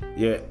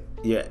 Yeah.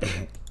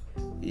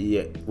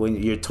 When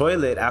your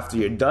toilet after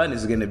you're done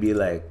is gonna be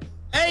like,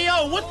 Hey,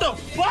 yo, what the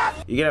fuck?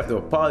 you're gonna have to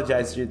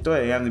apologize to your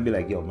toilet. You have to be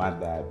like, yo, my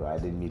bad, bro. I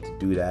didn't mean to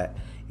do that.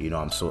 You know,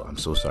 I'm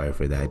so sorry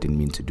for that. I didn't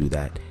mean to do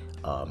that.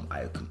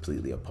 I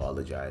completely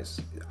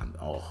apologize. I'm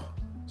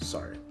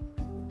sorry.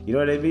 You know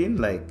what I mean?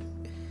 Like,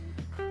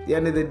 at the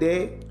end of the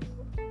day,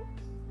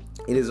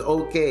 it is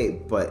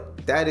okay,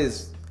 but that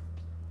is,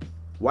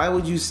 why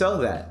would you sell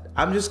that?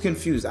 I'm just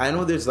confused. I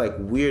know there's like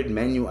weird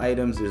menu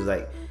items. There's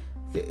like,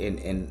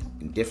 in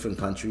different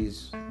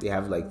countries, they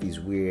have like these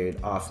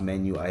weird off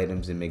menu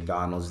items in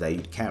McDonald's that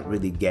you can't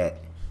really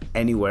get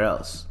anywhere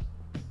else.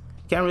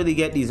 Can't really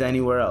get these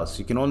anywhere else.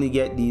 You can only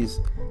get these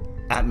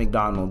at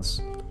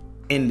McDonald's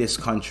in this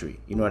country.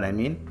 You know what I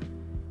mean?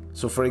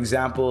 So for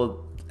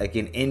example, like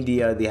in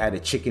India, they had a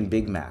chicken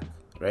Big Mac,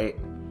 right?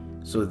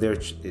 So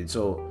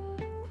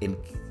in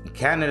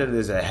Canada,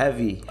 there's a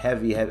heavy,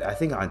 I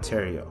think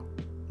Ontario,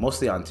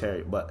 mostly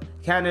Ontario, but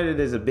Canada,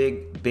 there's a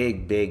big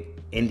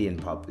Indian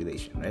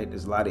population, right?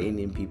 There's a lot of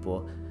Indian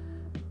people.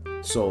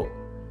 So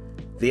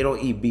they don't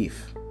eat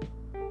beef.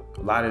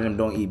 A lot of them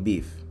don't eat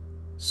beef.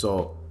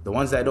 So the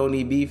ones that don't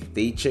eat beef,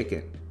 they eat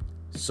chicken.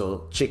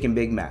 So chicken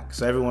Big Mac.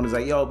 So everyone is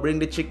like, yo, bring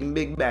the chicken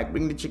Big Mac.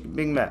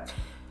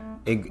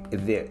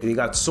 They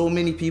got so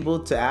many people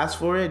to ask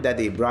for it that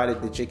they brought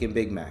it the chicken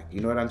Big Mac.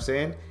 You know what I'm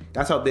saying?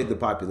 That's how big the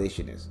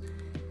population is.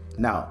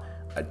 Now,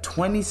 a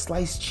 20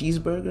 slice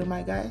cheeseburger,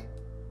 my guy,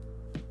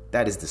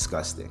 that is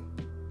disgusting.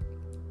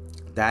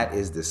 That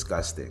is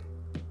disgusting.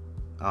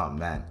 Oh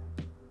man.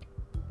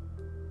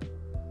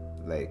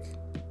 Like,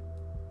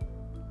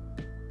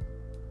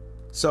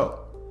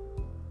 so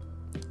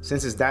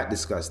since it's that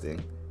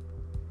disgusting,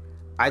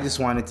 I just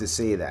wanted to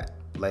say that.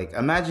 Like,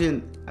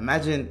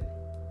 imagine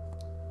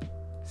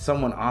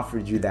someone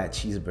offered you that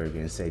cheeseburger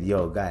and said,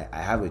 yo, guy,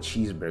 I have a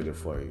cheeseburger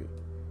for you.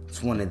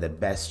 It's one of the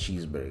best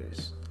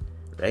cheeseburgers,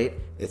 right?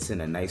 It's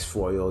in a nice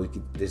foil.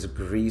 There's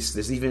grease.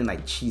 There's even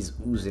like cheese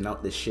oozing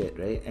out the shit,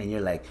 right? And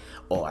you're like,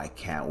 oh, I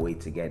can't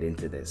wait to get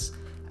into this.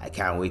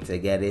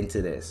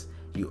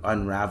 You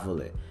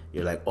unravel it.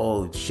 You're like,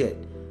 oh, shit.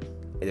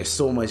 There's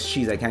so much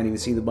cheese, I can't even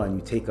see the bun.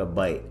 You take a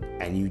bite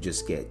and you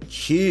just get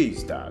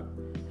cheese, dog.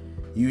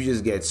 You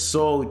just get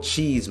so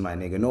cheese, my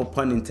nigga. No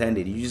pun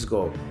intended. You just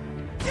go.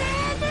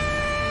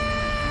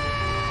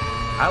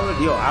 I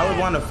would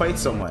want to fight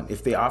someone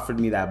if they offered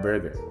me that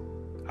burger.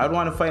 I would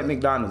want to fight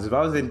McDonald's. If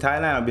I was in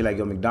Thailand, I'd be like,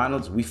 yo,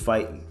 McDonald's, we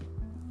fighting.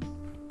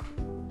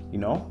 You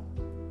know?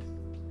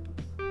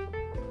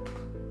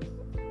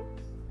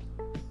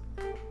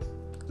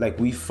 Like,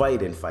 we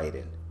fighting.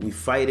 We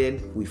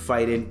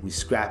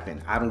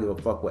scrapping. I don't give a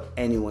fuck what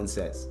anyone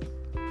says.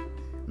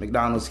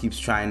 McDonald's keeps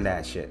trying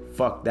that shit.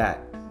 Fuck that.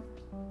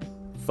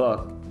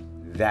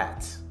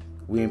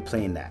 We ain't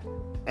playing that.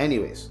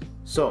 Anyways,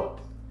 so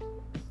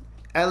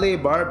LA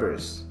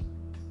barbers,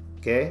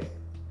 okay?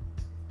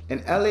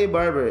 An LA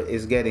barber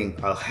is getting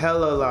a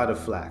hella lot of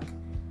flack.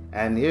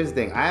 And here's the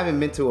thing, I haven't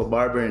been to a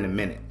barber in a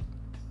minute.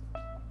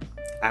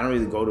 I don't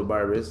really go to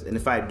barbers, and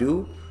if I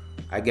do,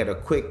 I get a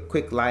quick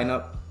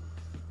lineup,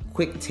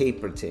 quick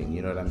taper thing,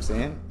 you know what I'm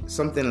saying?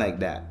 Something like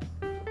that.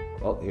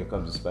 Oh, here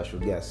comes a special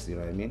guest, you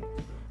know what I mean?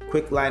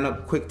 Quick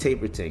lineup, quick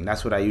taper thing.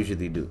 That's what I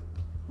usually do.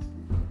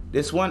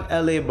 This one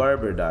LA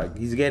barber, dog,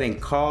 he's getting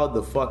called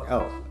the fuck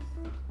out.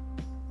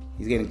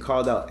 He's getting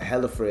called out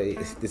hella for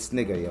this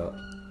nigga, yo.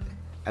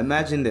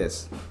 Imagine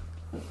this.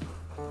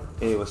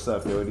 Hey, what's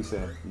up, yo? What you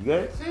saying? You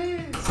good?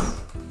 Jeez.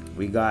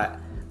 We got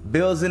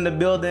Bills in the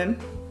building.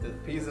 The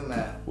pizza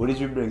man. What did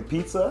you bring?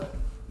 Pizza?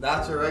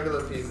 Not your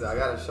regular pizza. I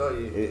gotta show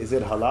you. Is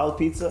it halal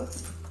pizza?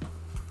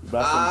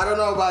 I don't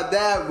know about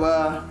that,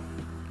 but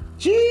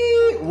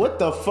gee, what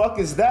the fuck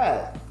is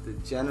that? the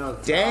General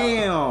Tao.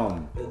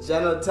 Damn. The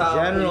General Tao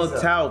General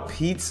pizza. Tao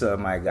pizza,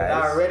 my guys.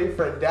 Not ready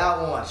for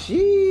that one.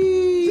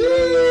 Jeez.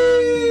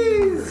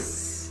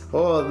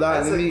 Hold on.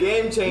 That's a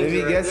game changer. Let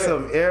me right get there.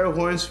 some air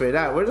horns for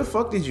that. Where the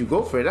fuck did you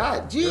go for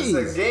that? Jeez.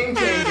 It's a game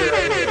changer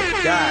right here.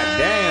 God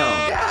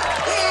damn.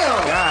 God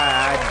damn.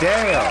 God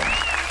damn.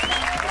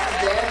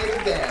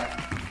 God damn.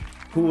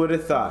 Who would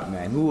have thought,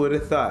 man? Who would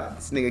have thought?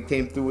 This nigga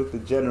came through with the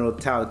General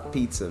Tao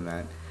pizza,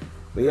 man.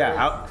 But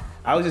yeah,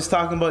 I was just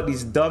talking about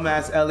these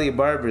dumbass LA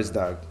barbers,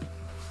 dog.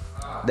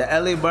 The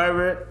LA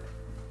barber,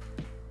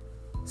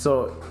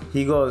 so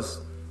he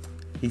goes,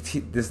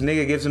 this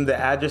nigga gives him the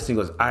address and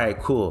he goes, all right,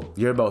 cool.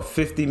 You're about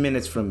 50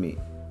 minutes from me.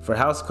 For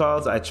house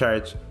calls, I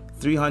charge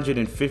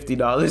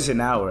 $350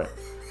 an hour,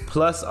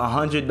 plus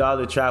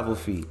 $100 travel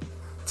fee.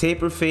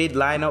 Taper fade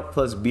lineup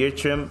plus beard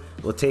trim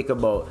will take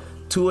about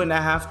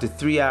 2.5 to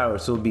 3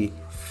 hours. So it'll be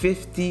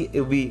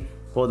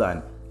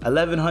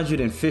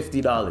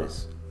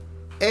 $1,150.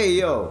 Hey,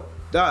 yo,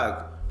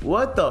 dog,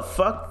 what the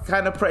fuck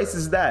kind of price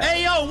is that?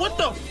 Hey, yo, what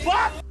the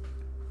fuck?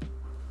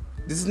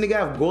 Does this nigga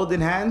have golden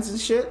hands and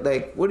shit?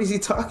 Like, what is he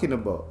talking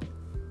about?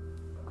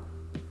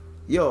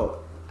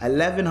 Yo,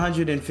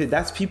 $1,150,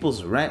 that's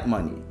people's rent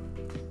money.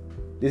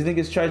 This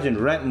nigga's charging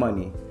rent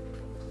money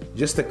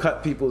just to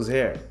cut people's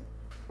hair.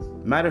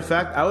 Matter of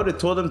fact, I would have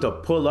told him to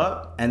pull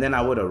up and then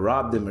I would have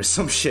robbed him or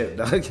some shit,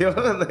 dog. Yo,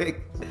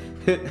 like,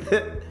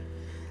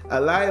 a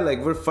lie,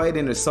 like we're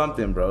fighting or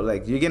something, bro.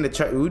 Like, you're gonna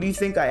charge, who do you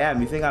think I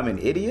am? You think I'm an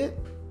idiot?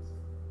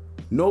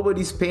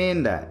 Nobody's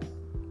paying that.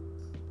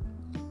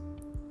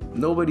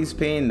 Nobody's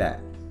paying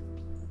that.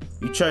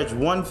 You charge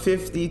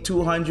 $150,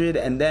 $200,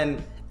 and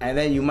then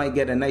you might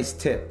get a nice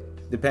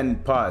tip,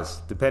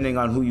 depending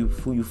on who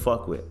you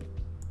fuck with.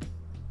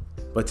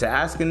 But to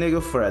ask a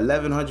nigga for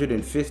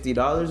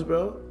 $1,150,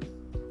 bro,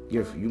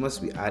 you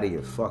must be out of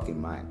your fucking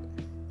mind.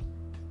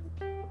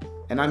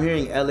 And I'm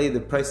hearing LA, the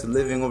price of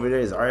living over there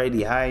is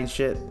already high and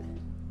shit.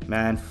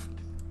 Man,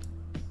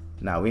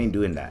 nah, we ain't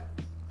doing that.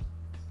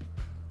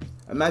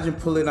 Imagine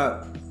pulling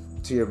up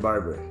to your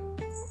barber.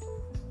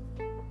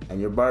 And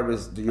your barber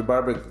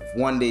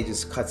one day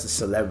just cuts a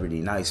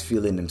celebrity. Now he's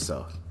feeling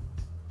himself.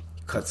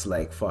 Cuts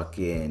like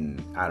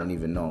fucking, I don't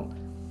even know,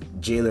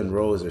 Jalen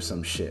Rose or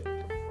some shit.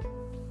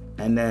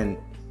 And then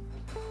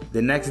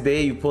the next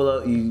day you pull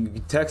up,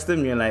 you text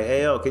him, you're like,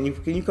 hey yo, can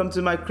you come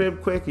to my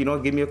crib quick? You know,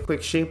 give me a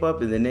quick shape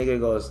up. And the nigga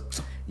goes,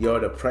 yo,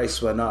 the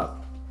price went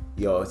up.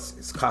 Yo,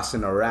 it's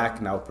costing a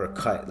rack now per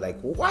cut. Like,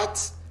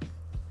 what?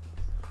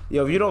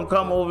 Yo, if you don't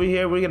come over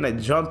here, we're gonna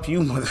jump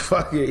you,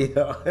 motherfucker,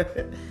 yo.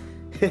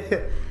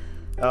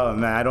 Oh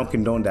man, I don't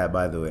condone that,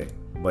 by the way.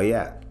 But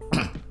yeah,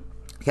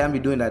 can't be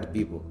doing that to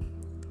people.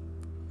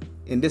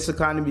 In this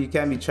economy, you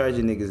can't be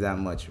charging niggas that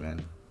much,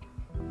 man.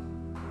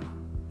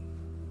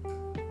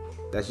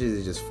 That shit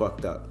is just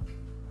fucked up.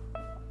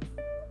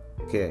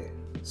 Okay,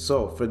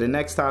 so for the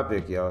next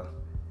topic, y'all,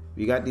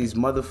 we got these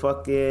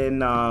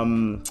motherfucking,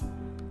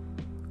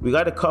 we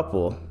got a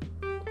couple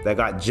that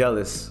got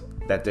jealous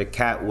that their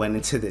cat went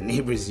into the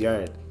neighbor's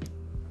yard.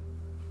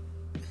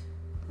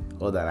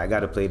 Hold on, I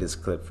gotta play this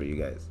clip for you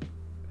guys.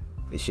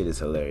 This shit is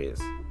hilarious.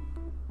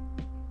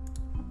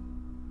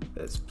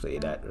 Let's play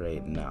that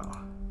right now.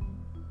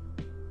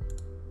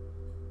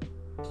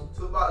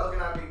 Tupac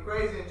looking at me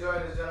crazy,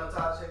 enjoying this General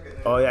Tao chicken.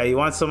 Oh yeah, you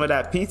want some of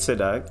that pizza,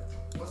 dog?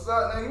 What's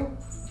up, nigga?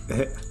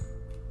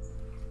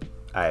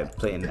 Alright,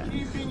 playing that.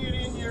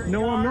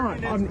 No, I'm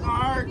not. I'm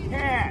our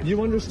cat.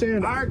 You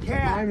understand? Our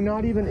cat. I'm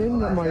not even in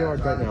my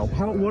yard right now.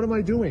 How? What am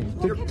I doing?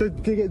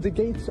 The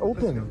gate's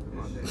open.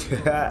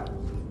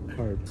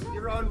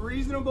 You're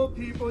unreasonable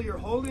people. You're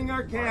holding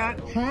our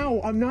cat.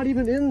 How? I'm not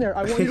even in there.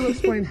 I want you to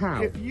explain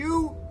how. If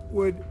you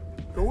would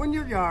go in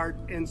your yard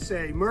and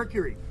say,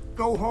 Mercury,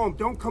 go home.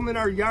 Don't come in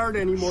our yard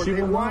anymore. She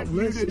They will want not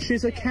you listen. to...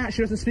 She's a cat.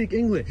 She doesn't speak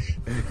English.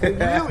 Oh,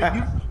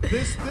 really?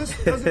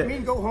 This doesn't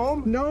mean go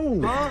home?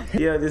 No. Huh?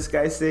 Yo, this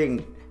guy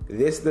saying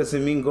this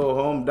doesn't mean go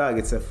home, dog.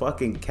 It's a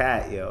fucking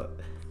cat, yo.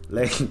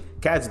 Like,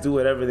 cats do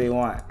whatever they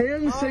want.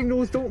 Hand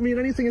signals don't mean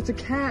anything. It's a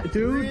cat,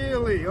 dude.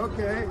 Really?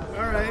 Okay.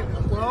 All right.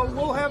 Well,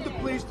 we'll have the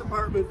police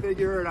department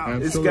figure it out.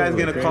 This guy's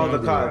gonna call the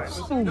cops.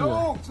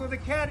 No, so the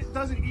cat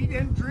doesn't eat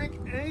and drink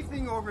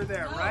anything over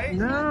there, right?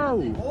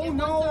 No. Oh,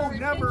 no,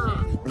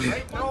 never.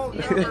 Right? No,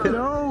 never.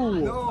 No.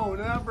 No,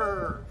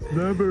 never.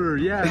 Never.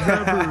 Yeah,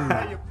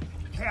 never. You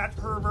cat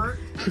pervert.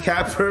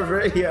 Cat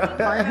pervert, yeah.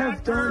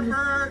 I've done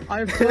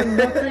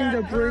nothing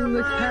to bring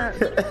the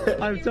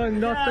cat. I've done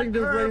nothing to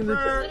bring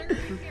the.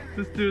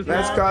 This dude's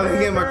That's calling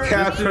him a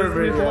cat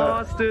pervert, He's yo.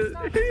 lost it.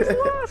 He's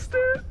lost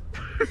it.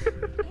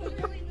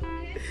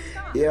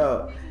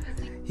 Yo,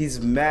 he's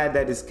mad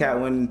that his cat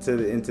went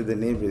into the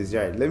neighbor's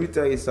yard. Let me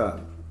tell you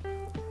something.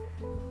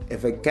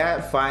 If a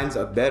cat finds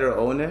a better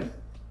owner,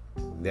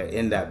 they're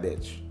in that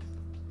bitch.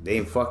 They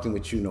ain't fucking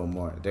with you no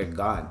more. They're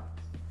gone.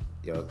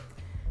 Yo,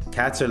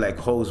 cats are like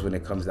hoes when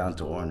it comes down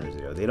to owners,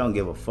 yo. They don't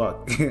give a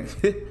fuck.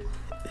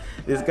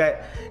 This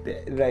guy,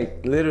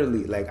 like,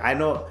 literally, like, I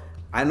know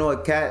a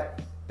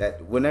cat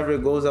that whenever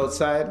it goes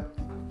outside,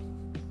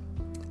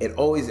 it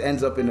always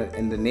ends up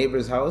in the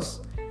neighbor's house.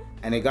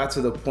 And it got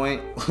to the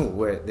point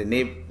where the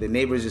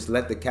neighbors just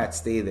let the cat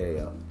stay there,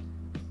 yo.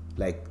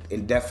 Like,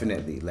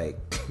 indefinitely. Like,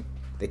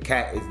 the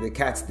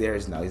cat's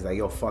theirs now. He's like,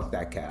 yo, fuck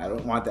that cat. I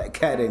don't want that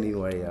cat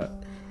anymore, yo.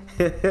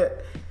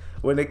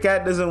 When the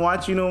cat doesn't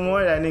want you no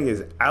more, that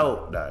nigga's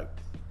out, dog.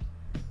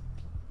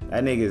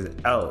 That nigga's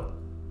out.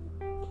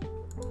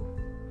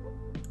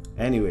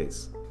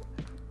 Anyways,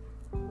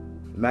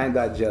 man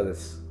got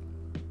jealous.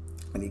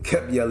 And he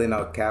kept yelling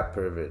out cat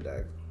pervert,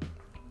 dog.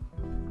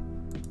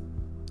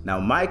 Now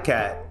my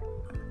cat,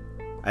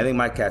 I think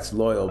my cat's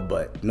loyal,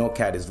 but no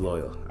cat is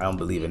loyal. I don't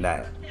believe in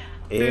that.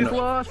 It ain't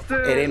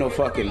no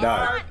fucking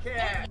dog.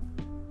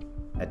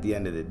 At the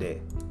end of the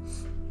day.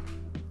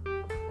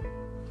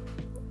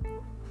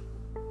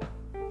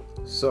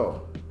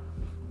 So,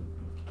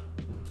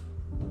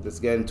 let's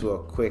get into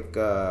a quick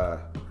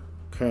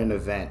current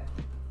event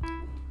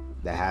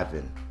that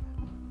happened.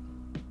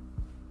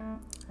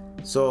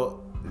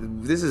 So,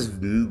 this is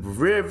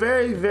very,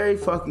 very, very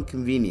fucking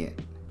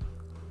convenient.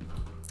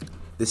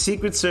 The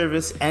Secret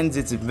Service ends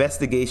its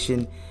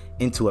investigation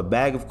into a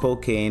bag of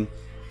cocaine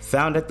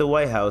found at the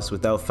White House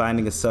without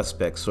finding a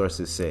suspect,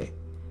 sources say.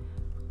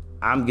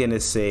 I'm gonna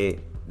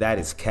say that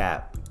is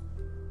cap.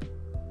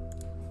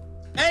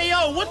 Hey,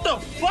 yo, what the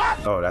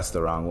fuck? Oh, that's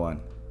the wrong one.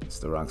 It's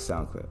the wrong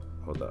sound clip.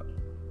 Hold up.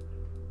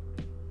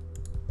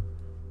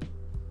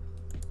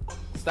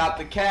 Stop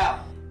the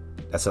cap.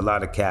 That's a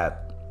lot of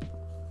cap.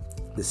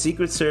 The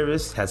Secret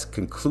Service has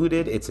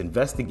concluded its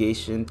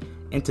investigation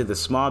into the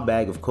small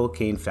bag of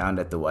cocaine found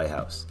at the White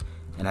House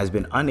and has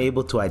been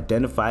unable to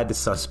identify the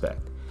suspect,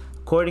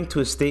 according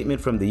to a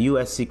statement from the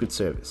U.S. Secret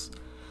Service.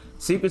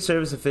 Secret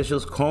Service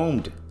officials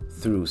combed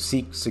through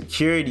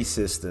security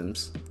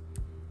systems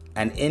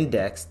and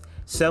indexed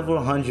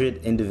several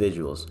hundred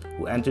individuals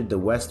who entered the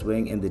West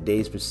Wing in the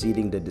days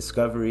preceding the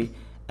discovery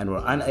and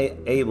were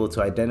unable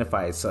to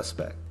identify a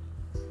suspect.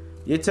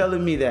 You're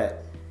telling me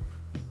that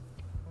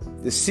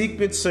the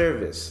Secret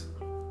Service,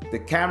 the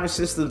camera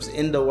systems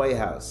in the White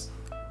House,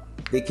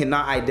 they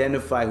cannot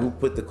identify who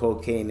put the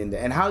cocaine in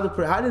there? And how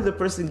did the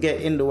person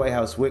get in the White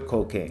House with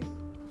cocaine?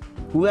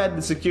 Who had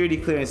the security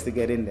clearance to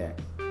get in there?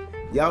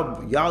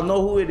 Y'all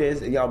know who it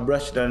is, and y'all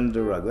brushed it under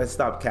the rug. Let's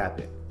stop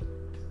capping.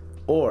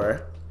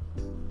 Or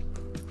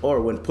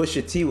when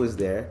Pusha T was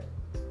there,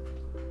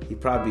 he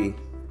probably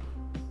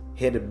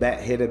hit a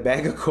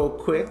bag of coke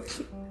quick,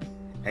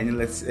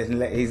 and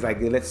he's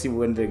like, let's see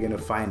when they're gonna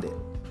find it.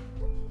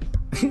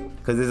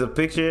 Cause there's a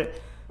picture.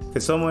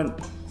 Cause someone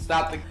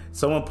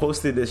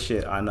posted this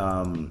shit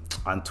on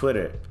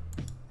Twitter.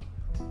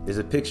 There's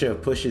a picture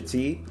of Pusha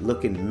T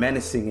looking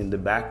menacing in the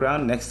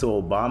background next to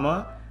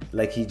Obama,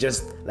 like he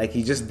just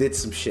did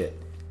some shit.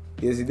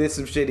 Yes, he did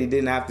some shit he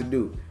didn't have to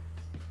do.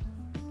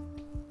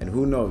 And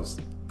who knows?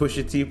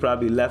 Pusha T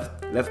probably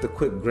left a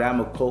quick gram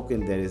of coke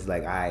in there. It's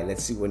like, alright,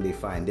 let's see when they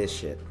find this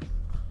shit.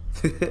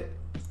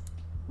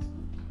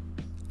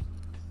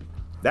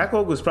 That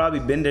coke was probably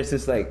been there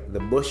since like the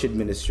Bush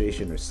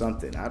administration or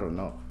something. I don't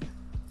know.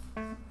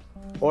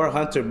 Or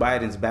Hunter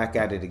Biden's back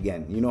at it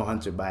again. You know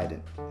Hunter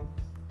Biden.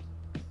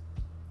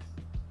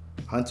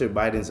 Hunter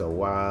Biden's a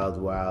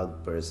wild,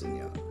 wild person,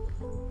 yo.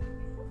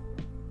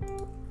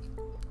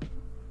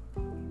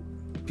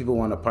 People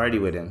want to party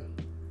with him.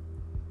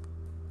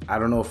 I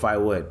don't know if I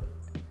would.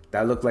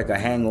 That looked like a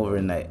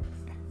hangover night.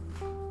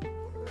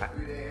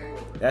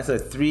 That's a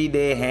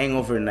 3-day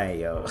hangover night,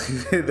 yo.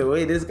 The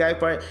way this guy,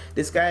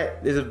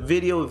 there's a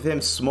video of him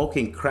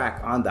smoking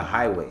crack on the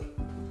highway.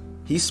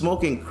 He's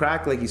smoking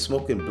crack like he's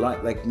smoking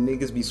blunt, like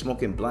niggas be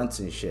smoking blunts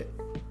and shit.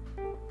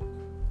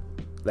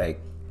 Like,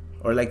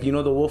 or like, you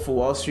know, the Wolf of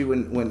Wall Street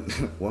when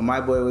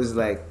my boy was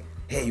like,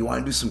 hey, you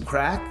want to do some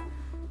crack?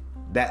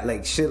 That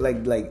like shit,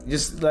 like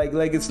just like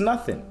it's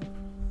nothing.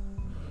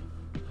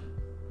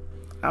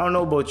 I don't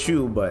know about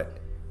you, but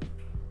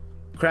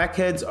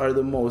crackheads are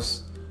the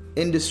most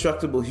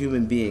indestructible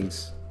human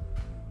beings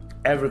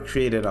ever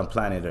created on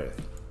planet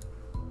Earth.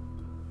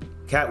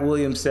 Cat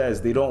Williams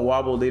says, they don't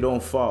wobble, they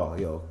don't fall.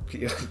 Yo,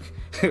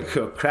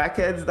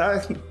 crackheads,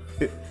 dog,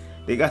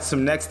 they got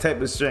some next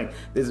type of strength.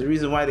 There's a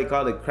reason why they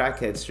call it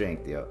crackhead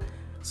strength, yo.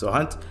 So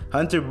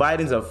Hunter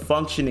Biden's a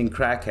functioning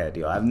crackhead,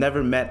 yo. I've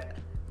never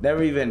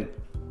even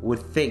would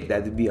think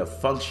that to be a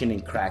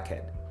functioning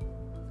crackhead.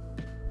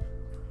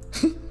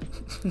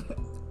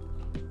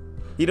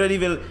 He don't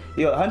even,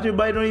 Hunter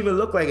Biden don't even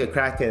look like a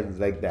crackhead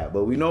like that,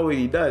 but we know what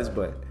he does,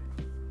 but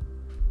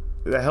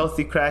he's a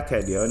healthy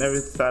crackhead, yo. I never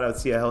thought I'd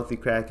see a healthy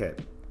crackhead.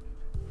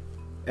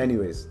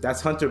 Anyways,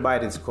 that's Hunter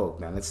Biden's quote,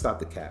 man. Let's stop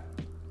the cap.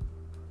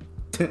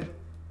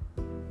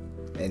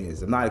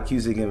 Anyways, I'm not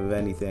accusing him of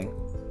anything.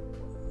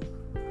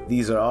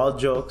 These are all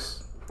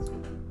jokes.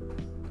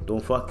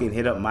 Don't fucking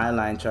hit up my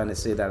line trying to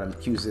say that I'm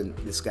accusing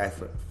this guy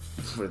for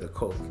the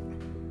coke.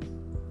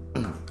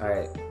 All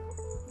right.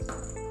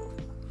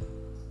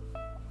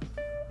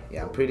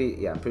 Yeah, I'm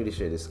pretty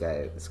sure this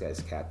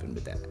guy's capping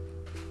with that.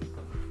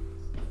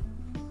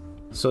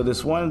 So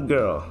this one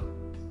girl,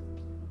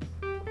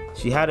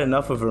 she had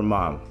enough of her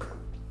mom.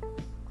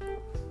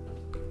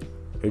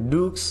 Her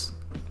Dukes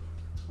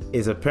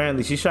is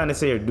apparently, she's trying to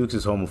say her Dukes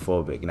is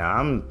homophobic.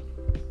 Now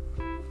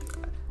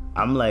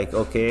I'm like,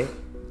 okay,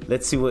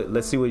 let's see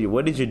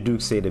what did your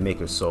Duke say to make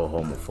her so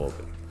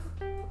homophobic?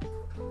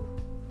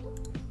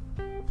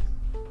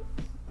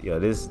 Yo,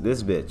 this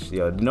bitch,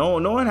 yo, no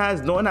one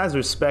has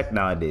respect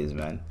nowadays,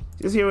 man.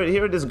 Just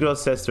hear what this girl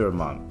says to her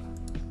mom.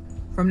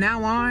 From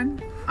now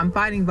on, I'm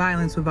fighting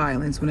violence with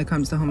violence when it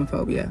comes to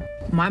homophobia.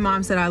 My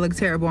mom said I look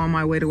terrible on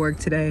my way to work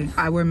today.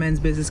 I wear men's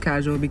business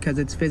casual because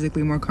it's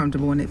physically more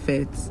comfortable and it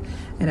fits,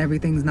 and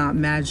everything's not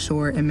mad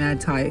short and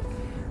mad tight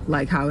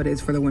like how it is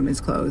for the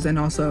women's clothes. And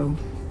also,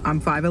 I'm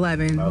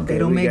 5'11". Okay, they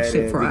don't make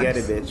shit for us. Get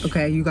it, bitch.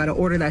 Okay, you gotta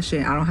order that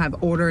shit. I don't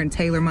have order and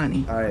tailor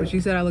money. All right. But she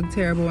said I look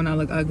terrible and I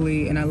look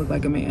ugly and I look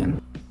like a man.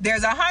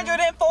 There's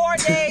 104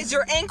 days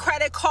you're in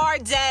credit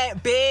card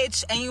debt,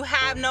 bitch, and you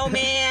have no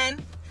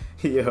man.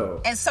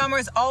 Yo. And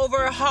summer's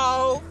over,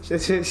 ho.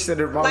 She said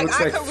her mom looks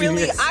like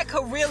I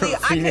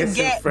could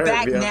get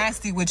back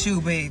nasty with you,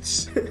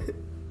 bitch.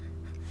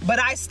 But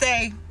I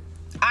stay.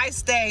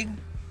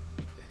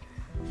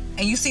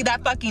 And you see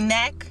that fucking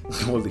neck?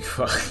 Holy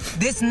fuck.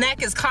 This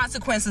neck is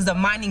consequences of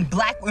minding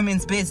black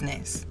women's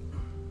business.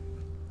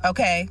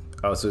 Okay?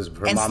 Oh, so it's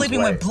her and mom's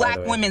sleeping wife, with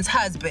black women's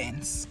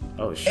husbands.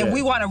 Oh, shit. If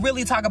we want to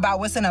really talk about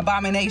what's an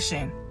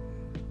abomination.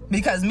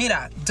 Because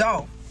Mira,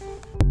 don't.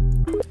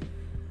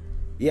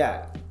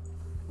 Yeah.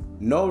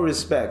 No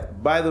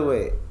respect. By the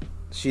way,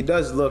 she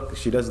does look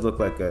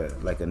like a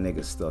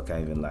nigga still,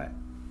 can't even lie.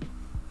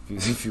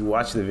 If you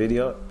watch the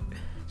video,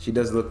 she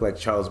does look like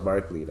Charles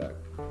Barkley, dog.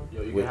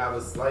 Yo, you can have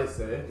a slice,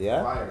 eh?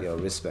 Yeah? Fire. Yo,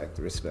 respect.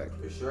 For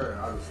sure,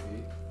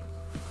 obviously.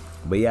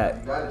 But yeah.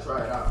 You gotta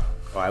try it out.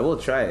 Oh, I will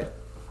try it.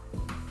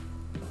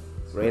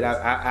 Right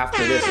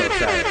after this, I'll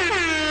try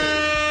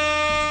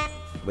it.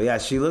 But yeah,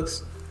 she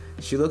looks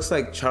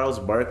like Charles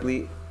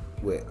Barkley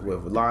with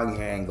long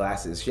hair and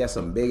glasses. She has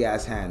some big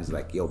ass hands,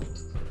 like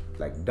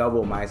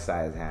double my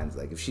size hands.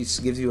 Like if she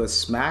gives you a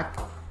smack,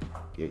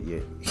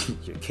 you're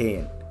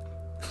Kane.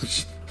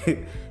 She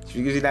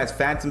gives you that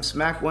phantom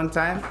smack one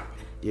time,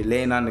 you're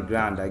laying on the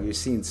ground, like you're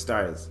seeing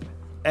stars.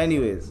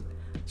 Anyways,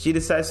 she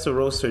decides to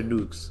roast her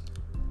Dukes.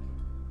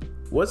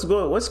 What's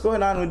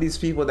going on with these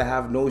people that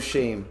have no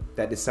shame,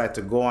 that decide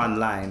to go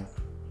online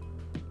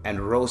and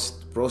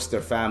roast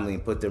their family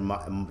and put their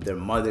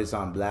mothers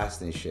on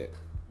blast and shit?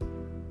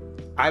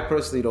 I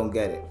personally don't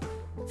get it.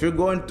 If you're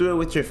going through it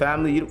with your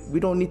family, we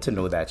don't need to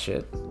know that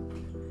shit.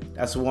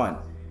 That's one.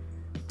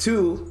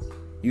 Two,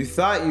 you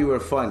thought you were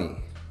funny,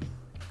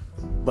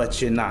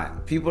 but you're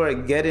not. People are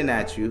getting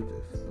at you.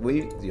 When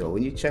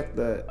you check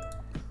the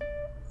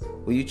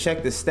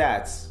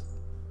stats,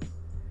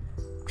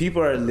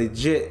 people are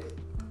legit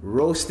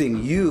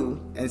roasting you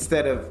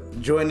instead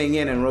of joining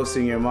in and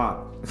roasting your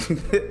mom.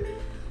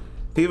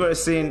 People are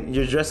saying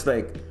you're dressed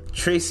like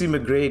Tracy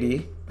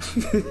McGrady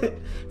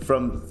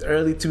from the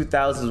early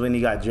 2000s when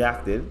he got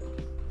drafted.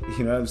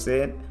 You know what I'm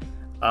saying?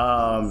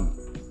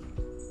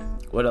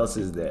 What else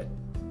is there?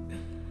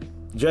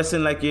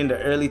 Dressing like you're in the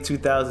early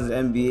 2000s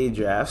NBA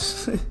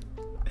drafts.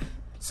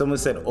 Someone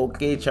said,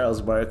 okay,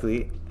 Charles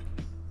Barkley.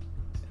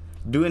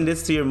 Doing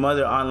this to your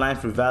mother online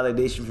for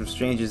validation from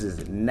strangers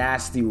is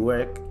nasty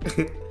work.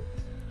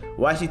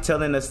 Why is she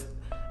telling us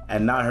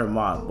and not her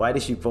mom? Why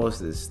did she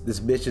post this? This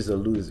bitch is a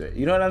loser.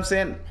 You know what I'm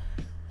saying?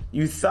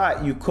 You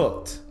thought you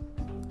cooked,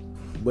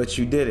 but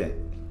you didn't.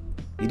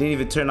 You didn't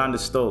even turn on the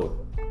stove.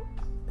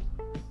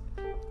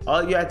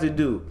 All you had to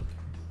do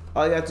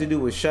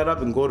was shut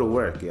up and go to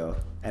work, yo,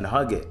 and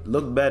hug it.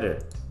 Look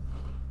better.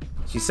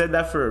 She said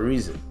that for a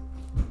reason.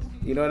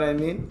 You know what I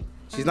mean?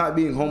 She's not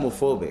being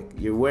homophobic.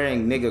 You're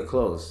wearing nigga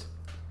clothes,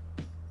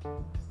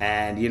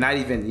 and you're not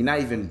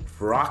even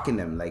rocking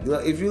them. Like,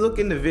 look, if you look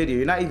in the video,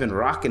 you're not even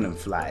rocking them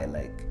fly.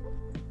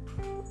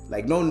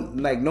 Like no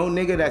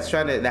nigga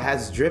that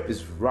has drip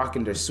is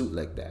rocking their suit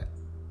like that.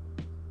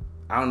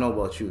 I don't know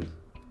about you.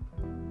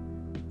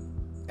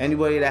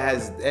 Anybody that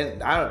has,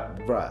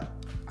 bruh,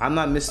 I'm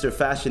not Mr.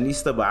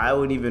 Fashionista, but I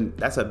wouldn't even.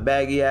 That's a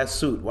baggy ass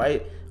suit.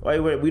 Why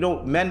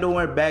men don't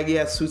wear baggy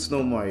ass suits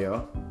no more,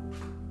 yo.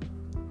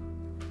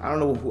 I don't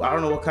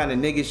know what kind of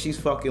niggas she's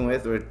fucking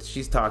with or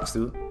she talks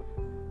to,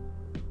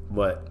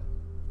 but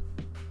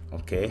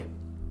okay.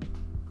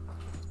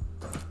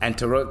 And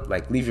to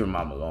leave your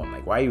mom alone.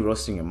 Like, why are you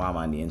roasting your mom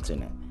on the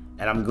internet?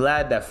 And I'm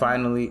glad that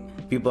finally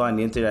people on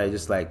the internet are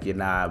just like, yeah,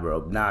 nah,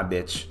 bro, nah,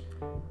 bitch,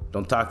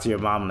 don't talk to your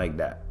mom like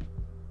that.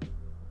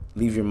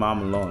 Leave your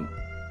mom alone.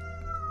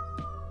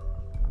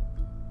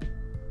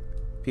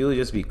 People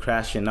just be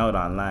crashing out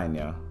online,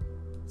 yo.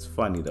 It's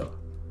funny though.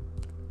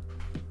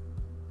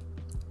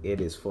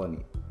 It is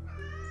funny.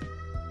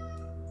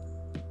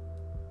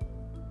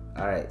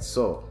 Alright,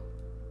 so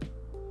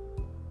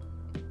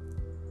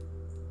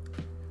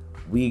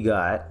we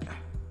got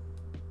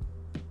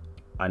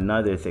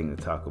another thing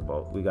to talk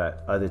about. We got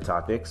other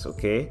topics,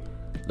 okay?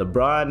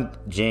 LeBron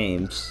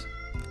James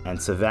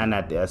and Savannah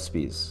at the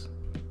ESPYs.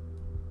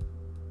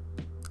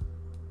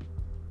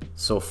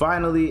 So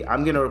finally,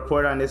 I'm gonna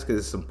report on this because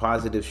it's some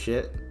positive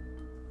shit.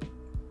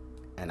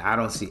 And I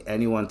don't see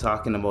anyone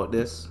talking about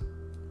this.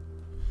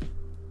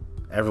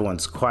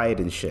 Everyone's quiet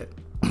and shit.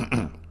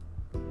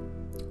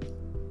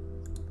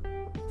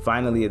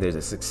 Finally, there's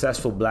a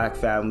successful black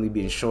family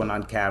being shown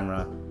on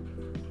camera.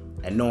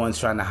 And no one's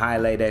trying to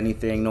highlight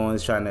anything. I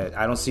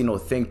don't see no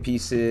think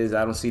pieces.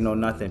 I don't see no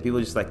nothing. People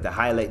just like to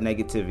highlight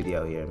negativity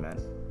out here, man.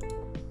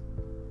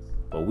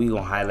 But we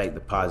gonna highlight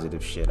the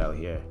positive shit out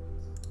here.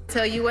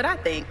 Tell you what I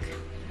think.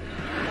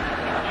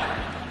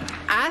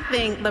 I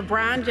think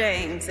LeBron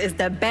James is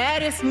the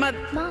baddest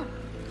mother.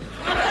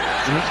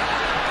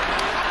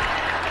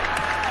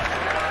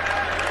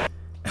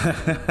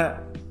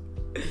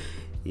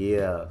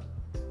 Yeah.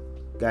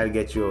 Gotta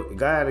get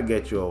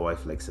you a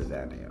wife like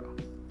Savannah, yo.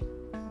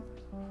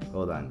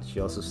 Hold on. She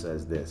also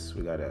says this.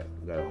 We got a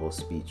whole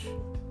speech.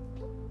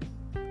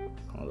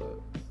 Hold up.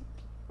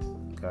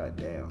 God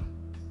damn.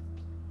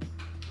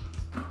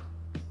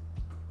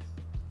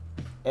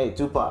 Hey,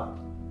 Tupac.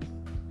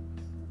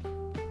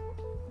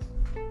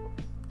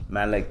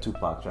 Man like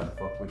Tupac trying to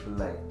fuck with the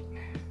light.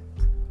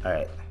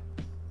 Alright.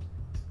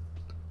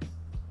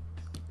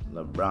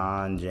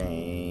 LeBron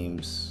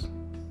James.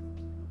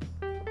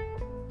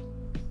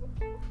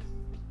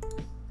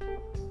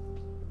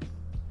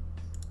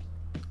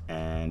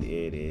 And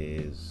it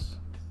is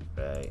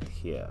right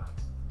here.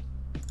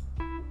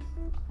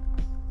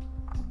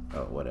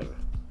 Oh, whatever.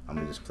 I'm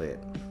gonna just play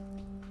it.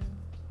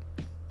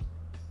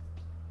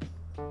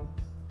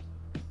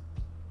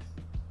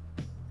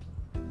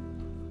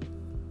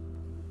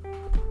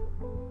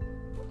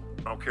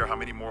 I don't care how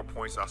many more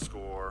points I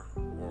score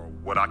or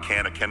what I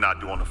can or cannot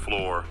do on the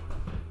floor.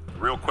 The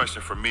real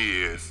question for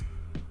me is,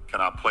 can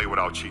I play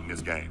without cheating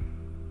this game?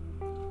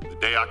 The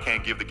day I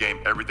can't give the game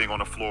everything on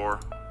the floor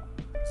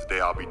is the day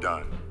I'll be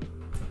done.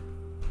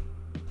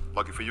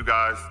 Lucky for you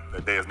guys,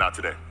 that day is not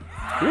today.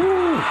 Woo!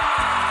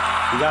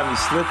 You got me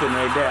slipping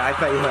right there. I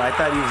thought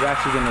he was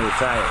actually gonna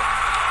retire.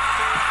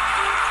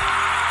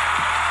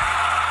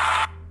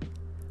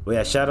 Well,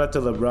 yeah, shout out to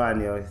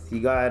LeBron, yo. He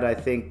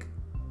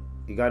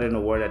got an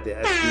award at the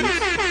ESPYs.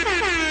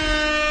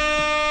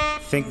 I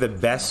think the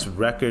best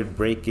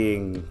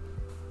record-breaking.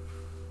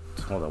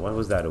 Hold on, what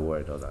was that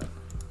award? Hold on.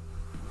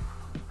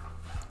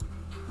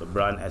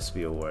 LeBron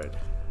ESPY Award.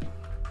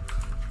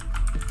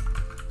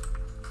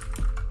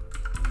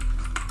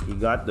 He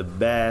got the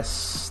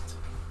best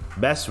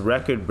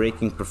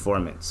record-breaking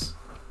performance,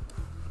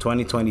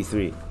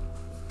 2023.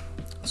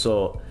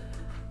 So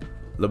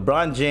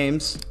LeBron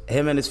James,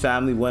 him and his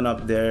family went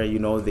up there. You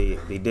know, they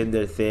did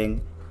their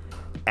thing.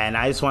 And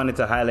I just wanted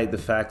to highlight the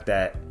fact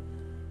that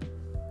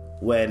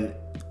when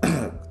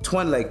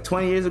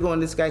 20 years ago when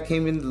this guy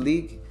came into the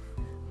league,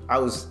 I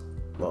was,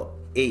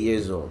 8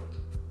 years old.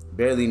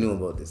 Barely knew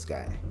about this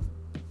guy.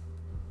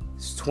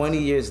 It's 20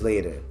 years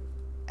later,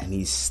 and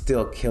he's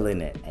still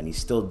killing it, and he's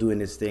still doing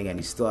his thing, and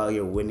he's still out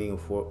here winning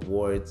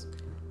awards,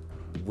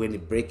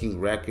 breaking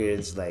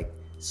records. Like,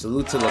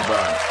 salute to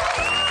LeBron.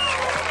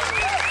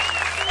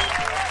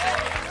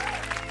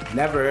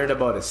 Never heard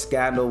about a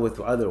scandal with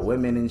other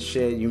women and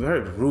shit. You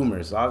heard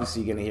rumors.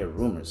 Obviously, you're gonna hear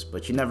rumors,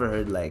 but you never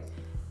heard like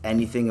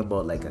anything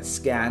about like a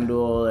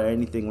scandal or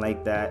anything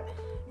like that.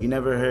 You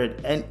never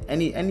heard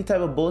any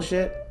type of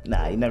bullshit.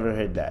 Nah, you never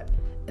heard that.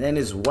 And then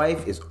his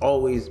wife is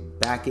always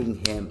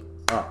backing him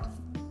up.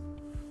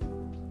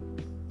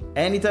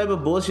 Any type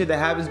of bullshit that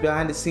happens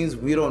behind the scenes,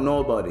 we don't know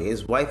about it.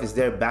 His wife is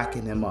there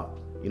backing him up.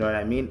 You know what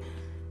I mean?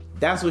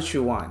 That's what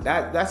you want.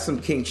 That's some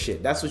king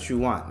shit. That's what you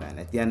want, man.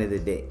 At the end of the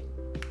day.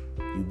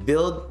 You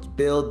build,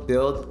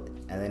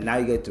 and then now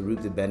you get to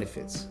reap the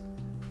benefits.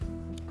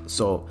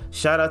 So,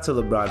 shout out to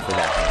LeBron for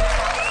that.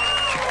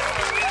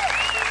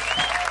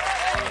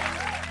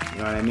 You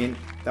know what I mean?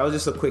 That was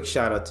just a quick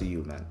shout out to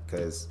you, man.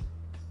 Because,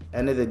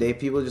 end of the day,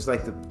 people just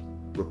like to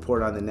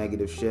report on the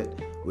negative shit.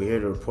 We're here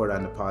to report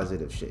on the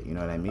positive shit. You know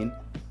what I mean?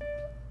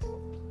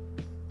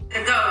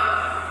 The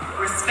GOAT,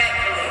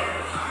 respectfully,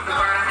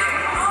 LeBron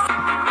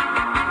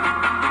James.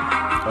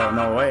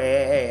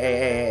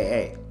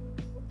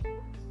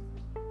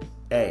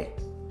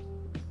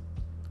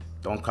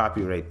 don't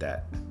copyright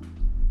that.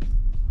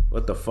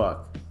 What the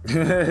fuck?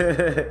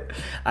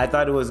 I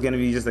thought it was gonna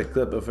be just a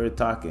clip of her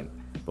talking,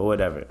 but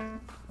whatever.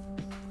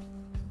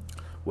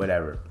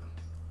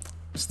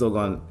 Still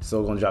gonna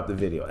drop the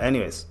video.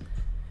 Anyways,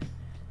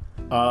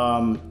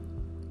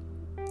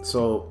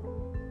 so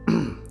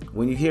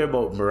when you hear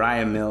about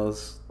Mariah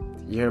Mills,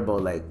 you hear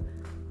about like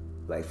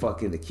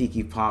fucking the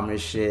Keke Palmer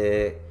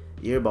shit.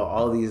 You hear about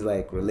all these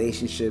like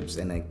relationships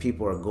and like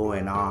people are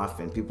going off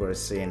and people are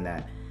saying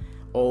that,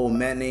 oh,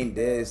 men ain't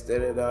this,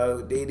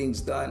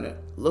 dating's done.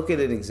 Look at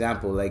an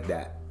example like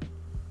that.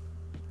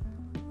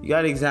 You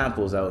got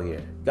examples out here.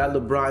 You got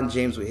LeBron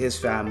James with his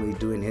family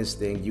doing his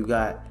thing. You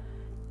got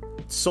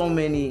so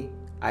many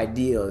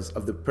ideas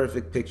of the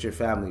perfect picture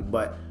family,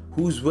 but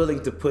who's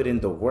willing to put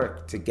in the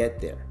work to get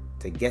there,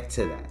 to get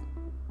to that?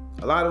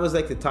 A lot of us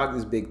like to talk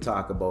this big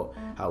talk about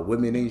how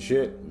women ain't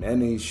shit,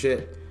 men ain't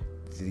shit,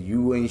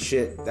 you ain't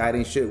shit, that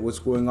ain't shit, what's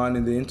going on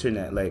in the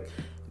internet. Like,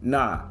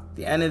 nah, at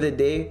the end of the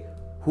day,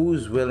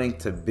 who's willing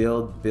to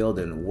build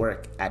and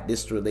work at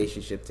this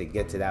relationship to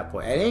get to that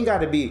point? And it ain't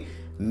gotta be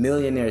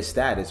millionaire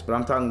status, but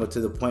I'm talking about to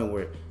the point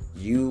where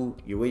you're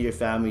with your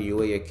family, you're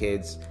with your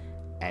kids,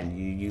 and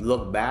you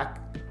look back,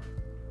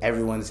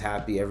 everyone's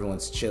happy,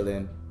 everyone's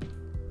chilling,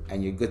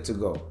 and you're good to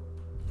go.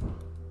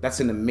 That's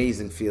an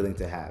amazing feeling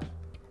to have.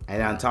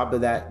 And on top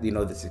of that, you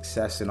know, the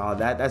success and all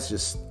that, that's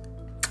just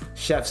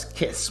chef's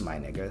kiss, my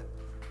nigga.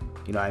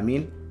 You know what I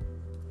mean?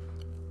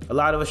 A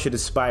lot of us should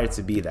aspire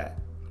to be that.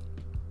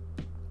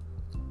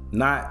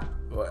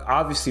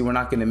 Obviously we're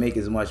not going to make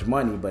as much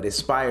money, but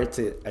aspire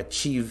to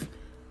achieve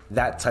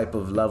that type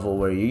of level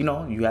where, you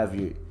know, you have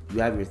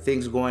your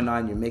things going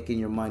on, you're making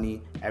your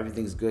money,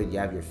 everything's good, you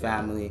have your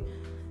family,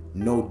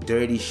 no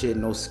dirty shit,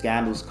 no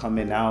scandals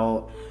coming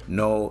out,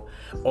 no,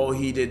 oh,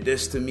 he did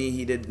this to me,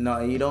 he did no,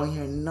 you don't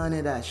hear none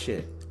of that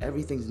shit.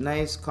 Everything's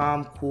nice,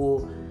 calm,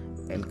 cool,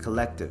 and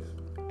collective.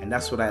 And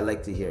that's what I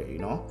like to hear, you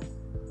know?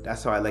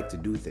 That's how I like to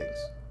do things.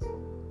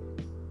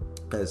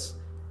 Because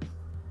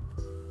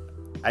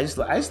I just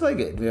like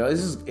it, you know.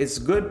 It's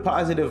good,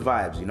 positive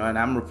vibes, you know. And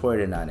I'm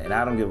reporting on it, and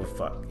I don't give a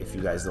fuck if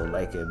you guys don't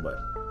like it, but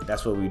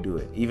that's what we do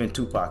it. Even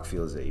Tupac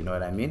feels it, you know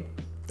what I mean?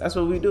 That's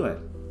what we doing.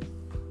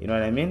 You know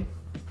what I mean?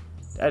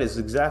 That is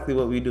exactly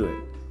what we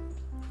doing.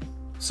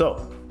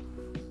 So,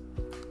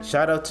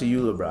 shout out to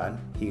you, LeBron.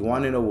 He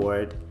won an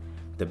award,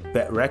 the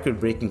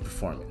record-breaking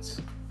performance,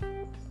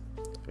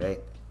 right?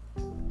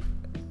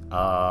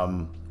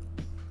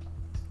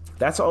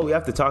 That's all we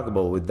have to talk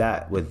about with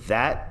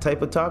that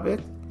type of topic.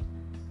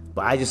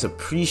 But I just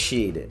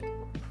appreciate it.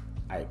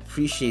 I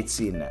appreciate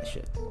seeing that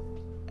shit.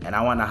 And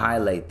I want to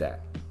highlight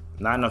that.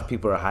 Not enough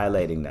people are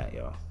highlighting that,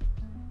 yo.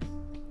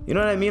 You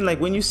know what I mean? Like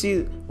when you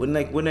see, when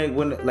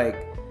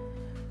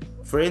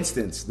for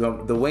instance, the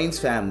Wayans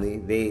family,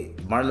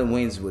 Marlon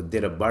Wayans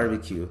did a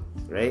barbecue,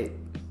 right?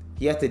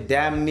 He had to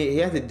damn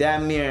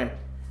near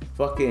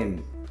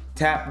fucking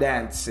tap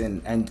dance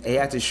and he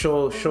had to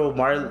show some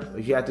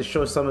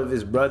of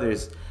his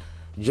brothers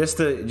just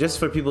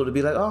for people to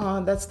be like,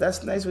 oh,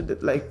 that's nice with the,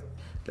 like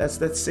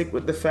that's sick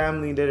with the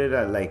family,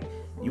 Like,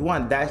 you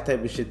want that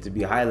type of shit to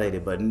be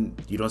highlighted, but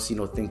you don't see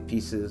no think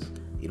pieces.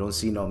 You don't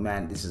see no,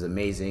 man, this is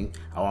amazing,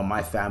 I want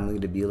my family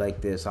to be like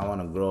this, I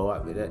want to grow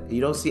up with it.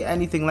 You don't see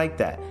anything like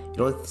that. You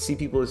don't see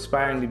people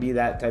aspiring to be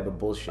that type of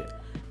bullshit.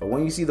 But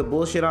when you see the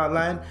bullshit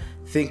online,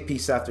 think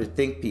piece after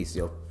think piece,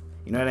 yo.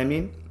 You know what I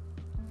mean?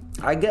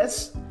 I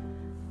guess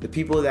the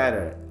people that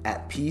are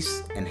at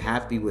peace and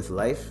happy with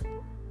life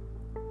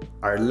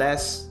are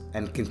less,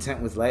 and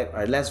content with life,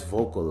 are less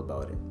vocal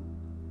about it.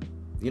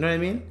 You know what I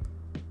mean?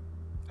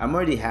 I'm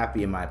already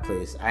happy in my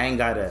place. I ain't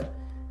gotta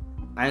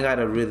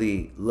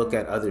really look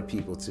at other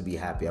people to be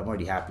happy. I'm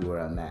already happy where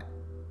I'm at.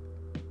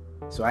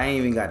 So I ain't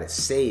even gotta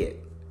say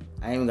it.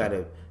 I ain't even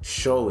gotta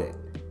show it.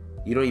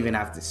 You don't even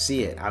have to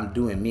see it. I'm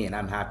doing me and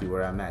I'm happy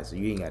where I'm at. So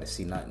you ain't gotta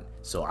see nothing.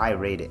 So I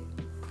rate it. You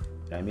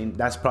know what I mean?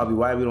 That's probably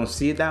why we don't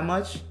see it that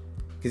much.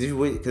 Because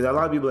a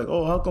lot of people are like,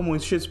 oh, how come when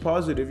shit's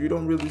positive you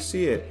don't really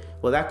see it?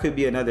 Well, that could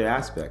be another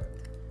aspect.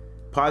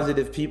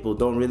 Positive people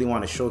don't really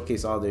want to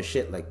showcase all their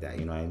shit like that,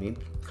 you know what I mean?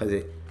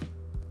 Because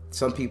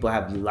some people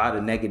have a lot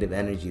of negative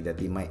energy that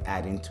they might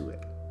add into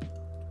it.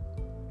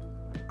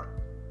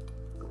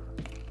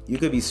 You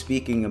could be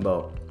speaking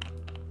about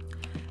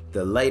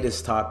the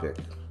lightest topic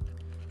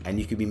and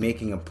you could be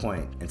making a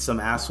point and some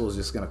asshole's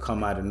just going to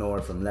come out of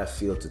nowhere from left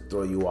field to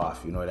throw you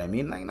off, you know what I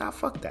mean? Like, nah,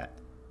 fuck that.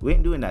 We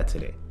ain't doing that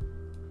today.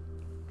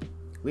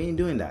 We ain't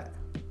doing that.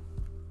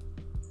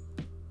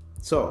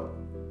 So,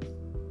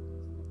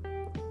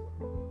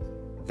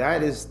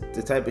 that is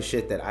the type of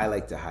shit that I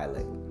like to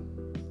highlight.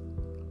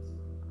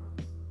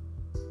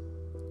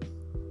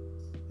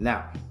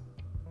 Now,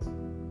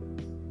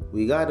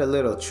 we got a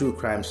little true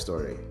crime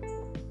story.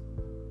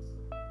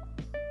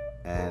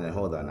 And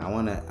hold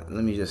on,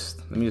 let me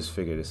just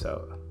figure this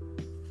out.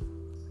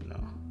 No.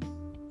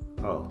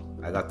 Oh,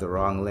 I got the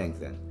wrong link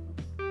then.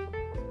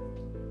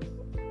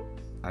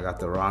 I got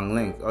the wrong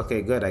link.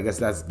 Okay, good. I guess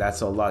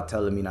that's Allah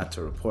telling me not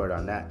to report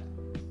on that.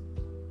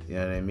 You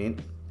know what I mean?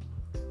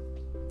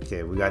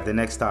 Okay, we got the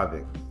next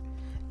topic.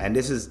 And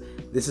this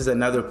is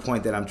another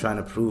point that I'm trying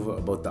to prove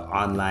about the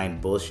online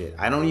bullshit.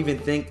 I don't even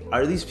think,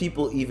 are these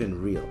people even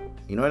real?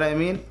 You know what I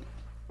mean?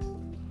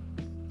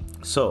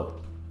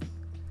 So,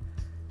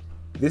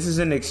 this is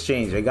an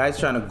exchange. A guy's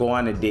trying to go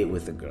on a date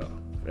with a girl,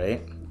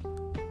 right?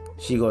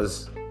 She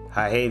goes,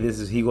 hi, hey,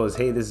 he goes,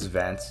 hey, this is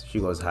Vance.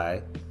 She goes,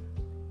 hi.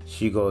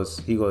 He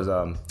goes,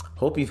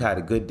 hope you've had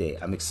a good day.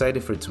 I'm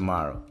excited for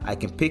tomorrow. I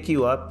can pick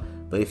you up,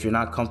 but if you're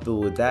not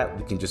comfortable with that,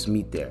 we can just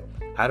meet there.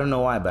 I don't know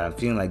why, but I'm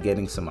feeling like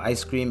getting some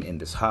ice cream in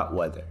this hot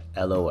weather.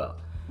 LOL.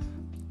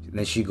 And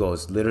then she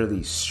goes,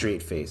 literally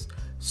straight face.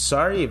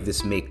 Sorry if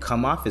this may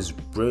come off as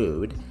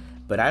rude,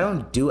 but I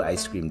don't do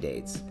ice cream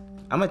dates.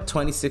 I'm a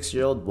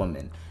 26-year-old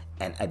woman,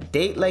 and a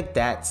date like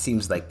that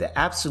seems like the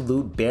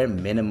absolute bare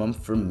minimum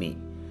for me.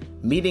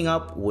 Meeting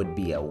up would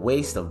be a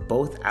waste of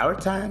both our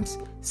times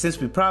since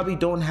we probably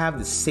don't have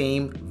the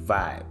same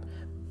vibe.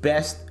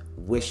 Best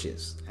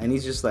wishes. And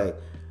he's just like,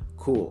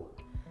 cool.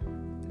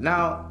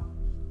 Now,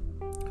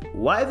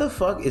 why the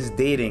fuck is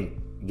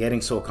dating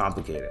getting so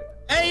complicated?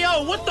 Hey,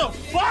 yo, what the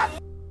fuck?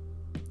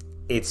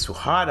 It's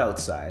hot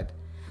outside.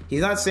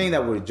 He's not saying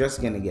that we're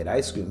just gonna get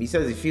ice cream. He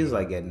says he feels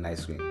like getting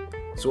ice cream.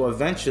 So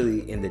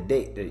eventually in the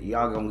date,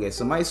 y'all gonna get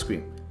some ice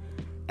cream.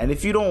 And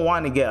if you don't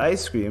want to get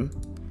ice cream,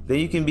 then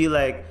you can be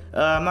like,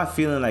 I'm not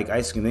feeling like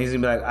ice cream. Then he's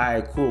gonna be like, all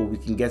right, cool, we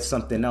can get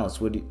something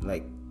else. What do you,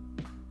 like,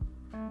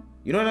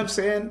 you know what I'm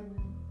saying?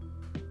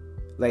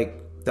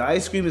 Like, the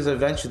ice cream is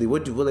eventually,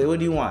 what do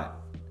you want?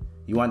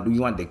 You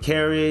want the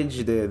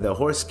carriage, the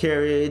horse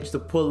carriage to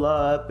pull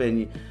up,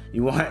 and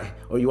you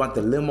want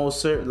the limo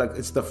serve. Like,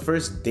 it's the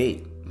first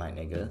date, my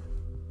nigga.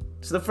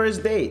 It's the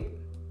first date.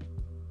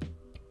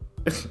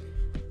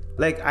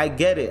 Like, I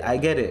get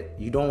it.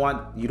 You don't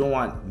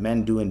want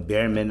men doing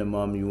bare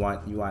minimum. You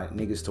want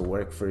niggas to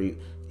work for you.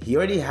 He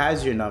already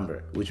has your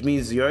number, which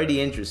means you're already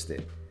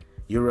interested.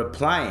 You're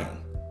replying,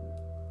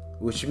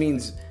 which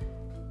means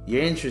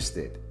you're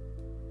interested.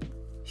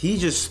 He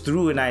just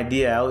threw an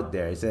idea out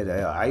there. He said,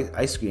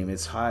 ice cream,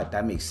 it's hot.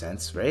 That makes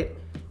sense, right?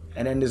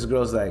 And then this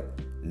girl's like,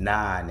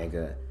 nah,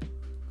 nigga.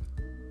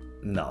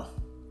 No.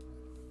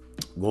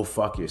 Go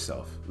fuck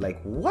yourself. Like,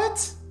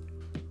 what?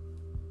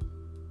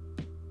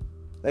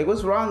 Like,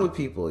 what's wrong with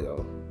people,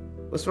 yo?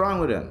 What's wrong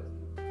with them?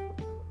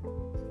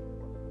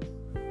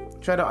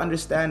 Try to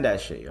understand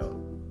that shit, yo.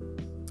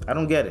 I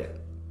don't get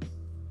it.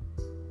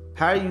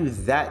 How are you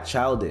that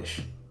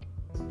childish?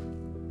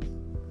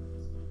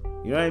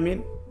 You know what I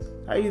mean?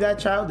 How are you that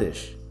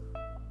childish?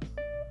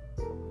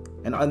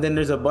 And then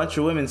there's a bunch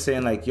of women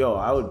saying like, yo,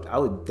 I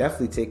would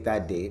definitely take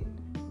that date.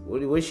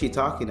 What is she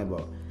talking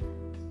about?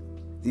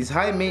 These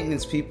high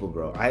maintenance people,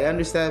 bro. I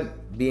understand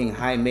being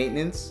high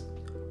maintenance,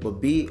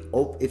 but be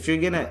open. If you're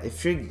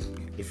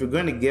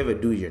gonna give a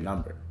dude your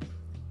number,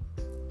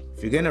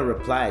 if you're gonna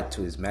reply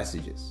to his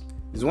messages,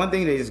 there's one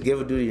thing to just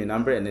give a dude your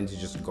number and then to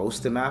just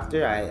ghost him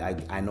after.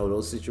 I know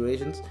those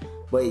situations,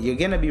 but you're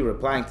gonna be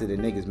replying to the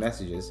nigga's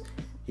messages.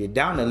 You're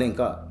down to link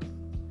up.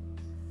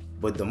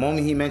 But the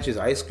moment he mentions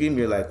ice cream,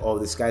 you're like, oh,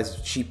 this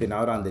guy's cheaping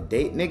out on the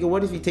date. Nigga,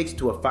 what if he takes you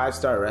to a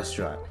 5-star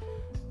restaurant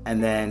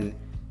and then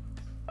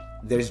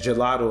there's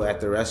gelato at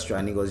the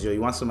restaurant and he goes, yo,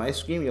 you want some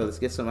ice cream? Yo, let's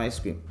get some ice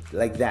cream.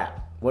 Like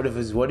that. What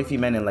if he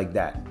meant it like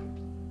that?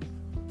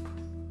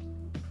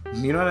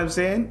 You know what I'm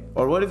saying?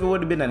 Or what if it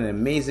would have been an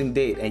amazing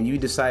date and you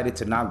decided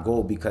to not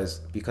go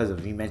because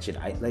of he mentioned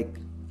like,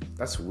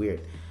 that's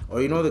weird.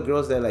 Or you know the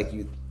girls that like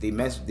they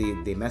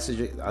message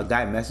a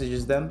guy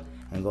messages them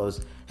and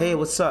goes, hey,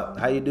 what's up?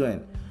 How you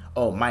doing?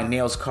 Oh, my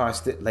nails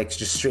cost it, like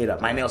just straight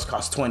up, my nails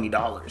cost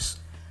 $20.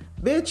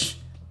 Bitch,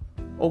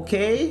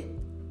 okay.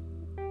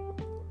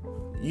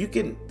 You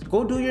can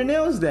go do your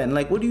nails then.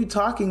 Like, what are you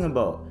talking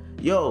about?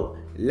 Yo,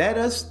 let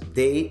us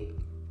date,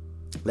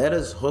 let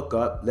us hook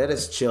up, let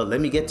us chill,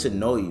 let me get to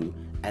know you,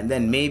 and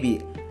then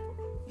maybe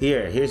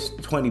here's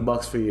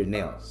 $20 for your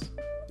nails.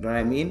 You know what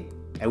I mean?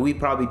 And we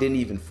probably didn't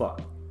even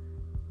fuck.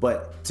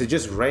 But to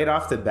just right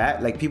off the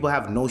bat, like, people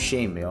have no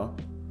shame, yo.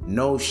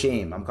 No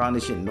shame. I'm calling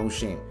this shit no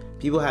shame.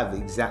 People have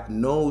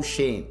no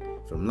shame.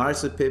 From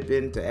Larsa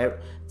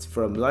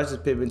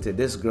Pippen to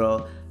this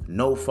girl,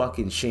 no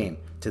fucking shame.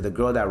 To the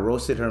girl that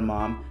roasted her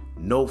mom,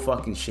 no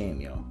fucking shame,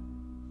 yo.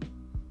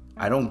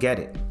 I don't get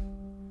it.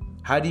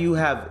 How do you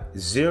have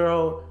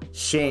zero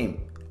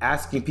shame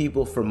asking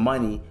people for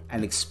money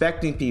and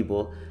expecting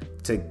people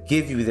to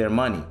give you their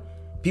money?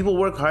 People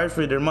work hard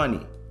for their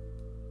money.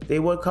 They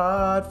work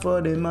hard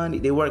for their money.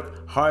 They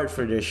work hard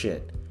for their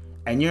shit.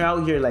 And you're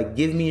out here like,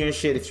 give me your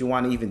shit if you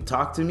want to even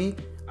talk to me.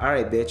 All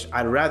right, bitch.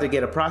 I'd rather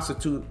get a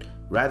prostitute,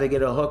 rather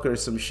get a hooker or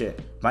some shit.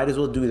 Might as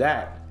well do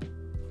that.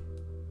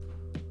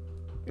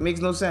 It makes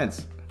no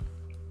sense.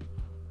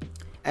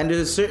 And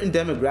there's a certain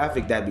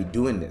demographic that be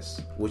doing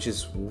this, which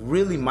is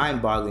really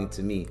mind-boggling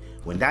to me.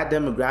 When that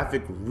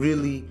demographic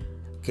really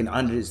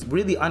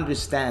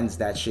understands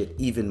that shit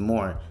even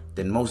more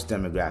than most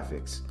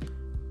demographics.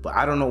 But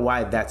I don't know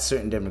why that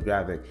certain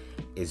demographic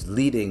is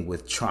leading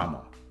with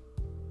trauma.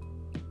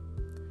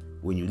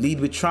 When you lead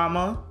with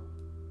trauma,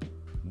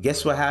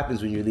 guess what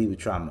happens when you lead with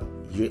trauma?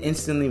 You're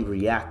instantly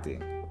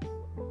reacting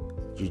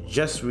You're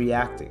just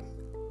reacting.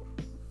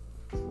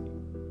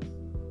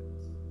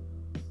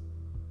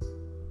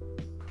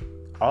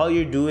 All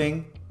you're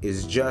doing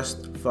is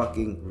just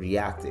fucking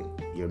reacting.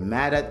 You're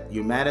mad at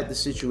the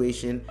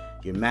situation,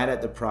 you're mad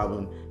at the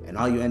problem, and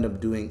all you end up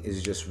doing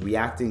is just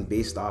reacting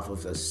based off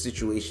of a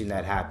situation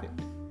that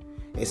happened.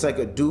 It's like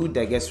a dude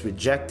that gets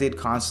rejected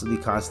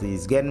constantly.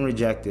 He's getting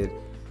rejected,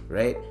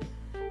 right?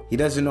 He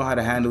doesn't know how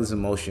to handle his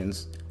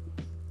emotions.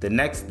 The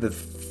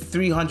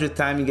 300th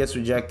time he gets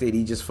rejected,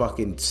 he just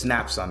fucking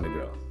snaps on the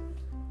girl.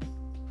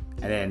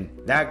 And then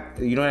that,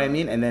 you know what I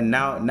mean? And then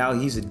now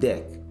he's a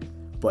dick.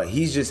 But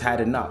he's just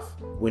had enough.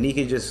 When he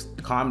could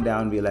just calm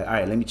down and be like, all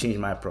right, let me change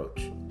my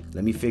approach.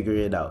 Let me figure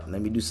it out.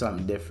 Let me do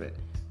something different.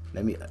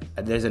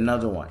 There's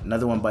another one.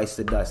 Another one bites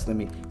the dust.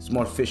 It's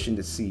more fish in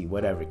the sea,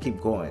 whatever.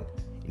 Keep going.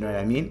 You know what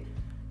I mean?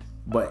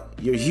 But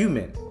you're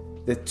human.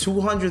 The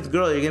 200th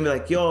girl, you're gonna be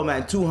like, yo,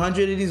 man,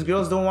 200 of these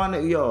girls don't want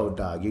it. Yo,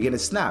 dog, you're gonna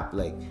snap.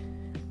 Like,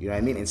 you know what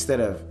I mean? Instead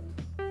of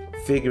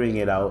figuring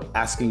it out,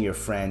 asking your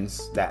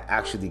friends that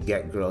actually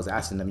get girls,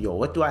 asking them, yo,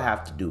 what do I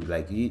have to do?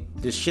 Like,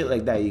 there's shit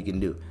like that you can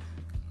do.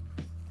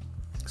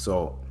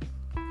 So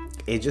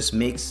it just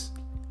makes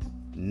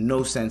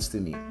no sense to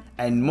me.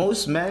 And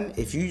most men,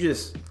 if you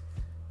just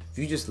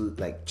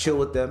like chill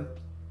with them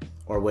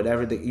or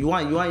whatever, you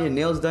want your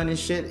nails done and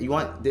shit,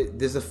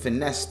 there's a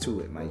finesse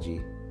to it, my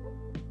G.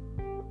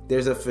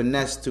 There's a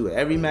finesse to it.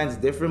 Every man's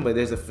different, but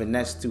there's a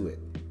finesse to it.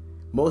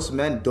 Most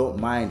men don't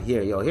mind,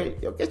 yo,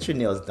 get your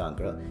nails done,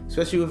 girl.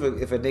 Especially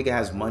if a nigga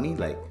has money,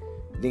 like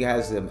nigga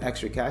has some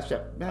extra cash,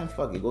 man,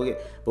 fuck it, go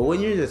get. But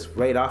when you're just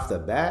right off the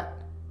bat,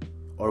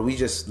 or we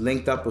just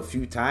linked up a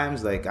few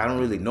times, like I don't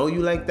really know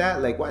you like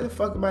that, like why the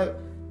fuck am I?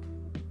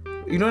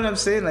 You know what I'm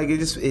saying? Like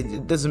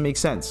it doesn't make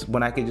sense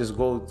when I could just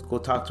go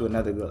talk to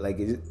another girl. Like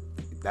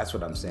that's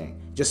what I'm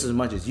saying. Just as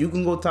much as you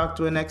can go talk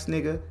to an ex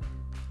nigga,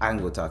 I can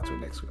go talk to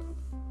an ex girl.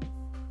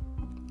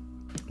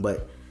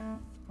 But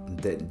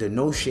the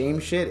no shame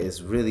shit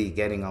is really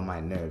getting on my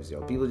nerves,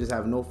 yo. People just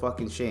have no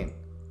fucking shame.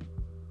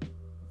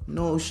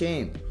 No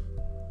shame.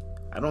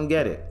 I don't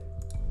get it.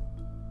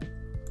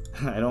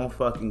 I don't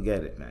fucking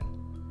get it, man.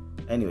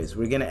 Anyways,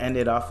 we're gonna end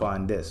it off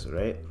on this,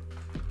 right?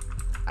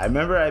 I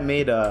remember I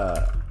made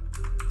a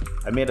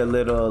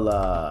little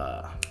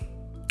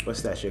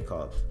what's that shit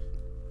called?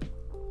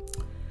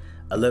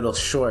 A little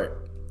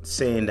short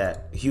saying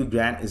that Hugh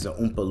Grant is a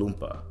Oompa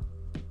Loompa.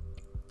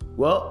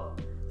 Well,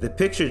 the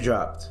picture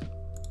dropped.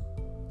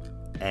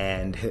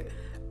 And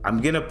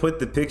I'm gonna put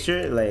the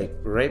picture like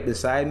right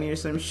beside me or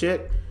some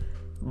shit.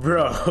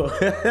 Bro.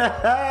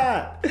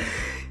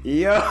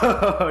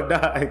 Yo,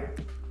 dog.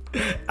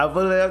 I'm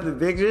pulling up the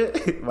picture.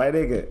 My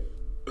nigga.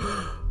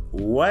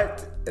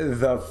 What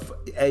the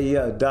hey,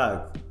 yo,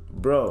 dog.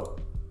 Bro,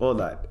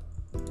 hold on.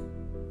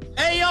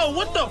 Hey, yo,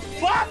 what the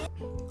fuck?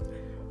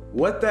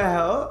 What the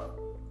hell?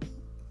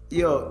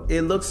 Yo,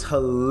 it looks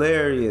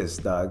hilarious,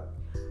 dog.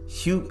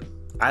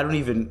 I don't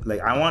even, like,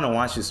 I want to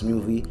watch this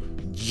movie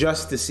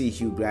just to see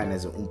Hugh Grant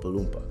as an Oompa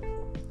Loompa.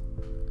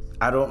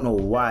 I don't know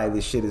why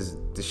this shit is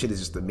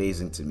just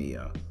amazing to me,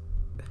 yo.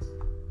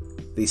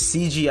 They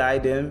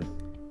CGI'd him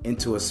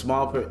into like,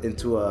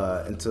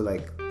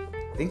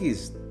 I think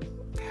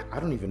I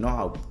don't even know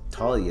how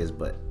tall he is,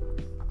 but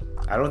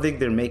I think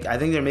they're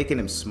making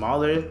him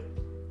smaller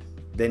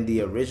than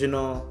the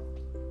original,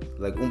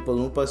 like Oompa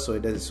Loompa, so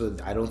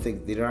I don't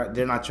think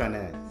they're not trying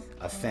to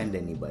offend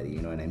anybody, you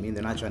know what I mean?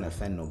 They're not trying to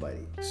offend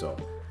nobody. So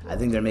I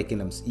think they're making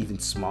them even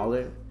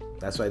smaller.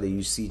 That's why they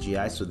use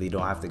CGI, so they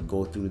don't have to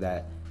go through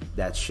that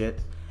shit.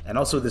 And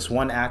also this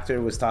one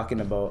actor was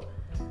talking about,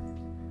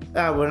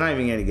 we're not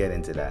even gonna get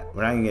into that.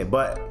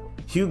 But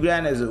Hugh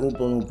Grant is an Oompa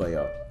Loompa,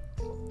 yo.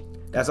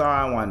 That's all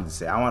I wanted to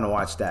say. I want to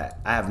watch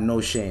that. I have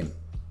no shame.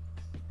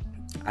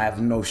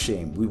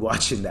 We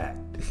watching that.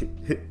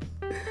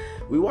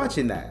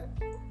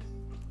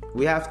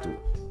 We have to.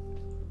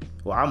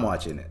 Well, I'm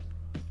watching it.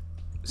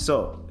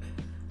 So,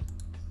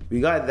 we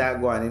got that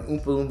going in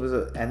Oompa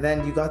Loompas, and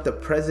then you got the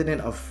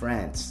president of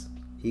France.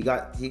 He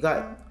got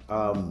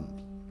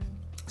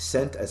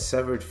sent a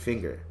severed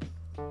finger,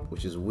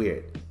 which is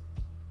weird.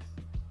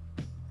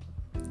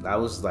 I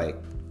was like,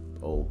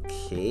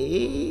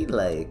 okay,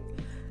 like,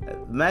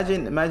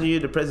 imagine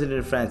you're the president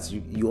of France.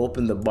 You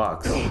open the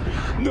box.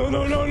 No.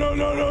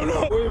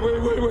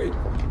 Wait.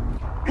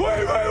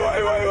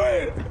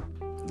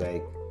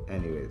 Like,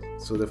 anyways,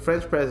 so the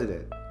French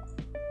president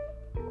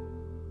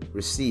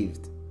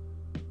received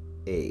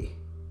a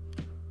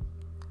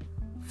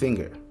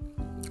finger.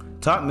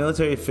 Top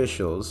military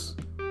officials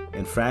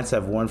in France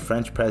have warned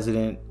French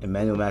President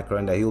Emmanuel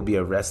Macron that he will be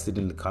arrested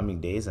in the coming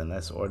days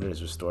unless order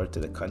is restored to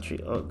the country.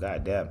 Oh,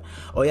 goddamn.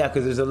 Oh, yeah,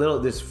 because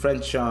this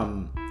French,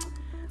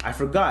 I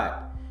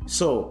forgot.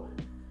 So,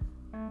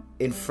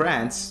 in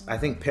France, I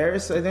think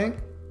Paris, a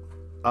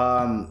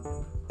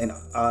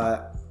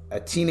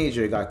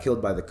teenager got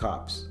killed by the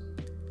cops.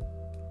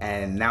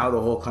 And now the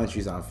whole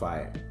country's on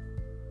fire.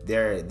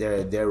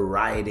 They're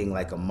rioting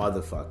like a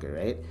motherfucker,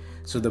 right?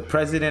 So the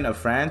president of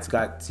France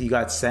got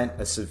sent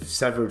a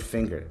severed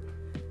finger.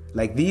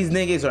 Like, these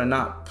niggas are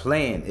not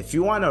playing. If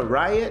you want to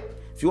riot,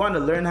 If you want to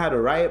learn how to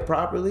riot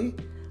properly,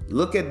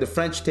 look at the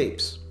French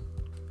tapes,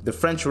 the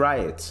French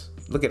riots.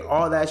 Look at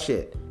all that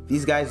shit.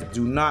 These guys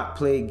do not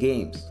play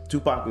games.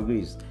 Tupac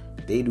agrees.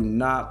 They do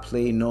not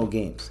play no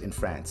games in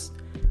France.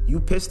 You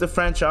piss the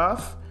French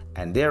off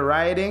and they're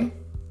rioting,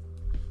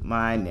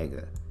 my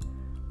nigga.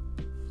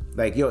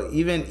 Like, yo,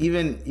 even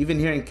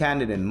here in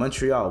Canada, in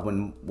Montreal,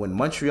 when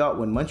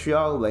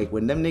Montreal, like,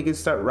 when them niggas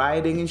start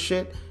rioting and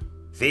shit,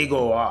 they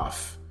go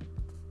off.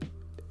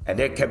 And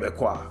they're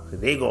Quebecois.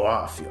 They go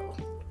off, yo.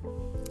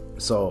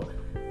 So,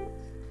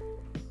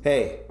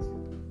 hey,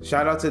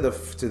 shout out to the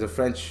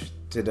French,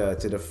 to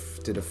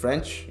the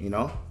French, you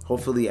know.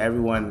 Hopefully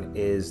everyone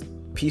is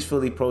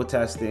peacefully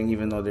protesting,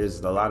 even though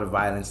there's a lot of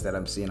violence that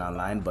I'm seeing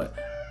online, but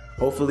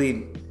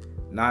hopefully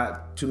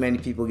not too many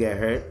people get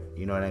hurt.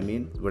 You know what I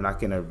mean? We're not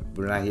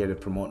here to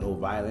promote no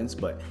violence,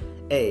 but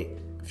hey,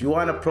 if you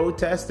want to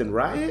protest and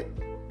riot,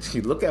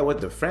 you look at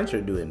what the French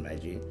are doing, my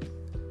G.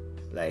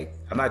 Like,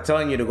 I'm not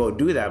telling you to go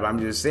do that, but I'm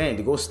just saying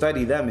to go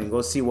study them and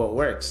go see what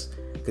works,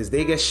 because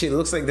they get shit. It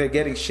looks like they're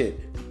getting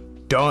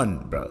shit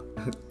done, bro.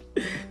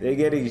 They're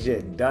getting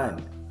shit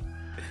done,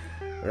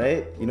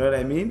 right? You know what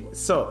I mean?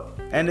 So,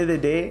 end of the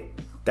day,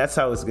 that's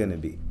how it's gonna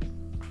be.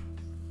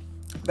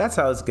 That's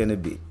how it's gonna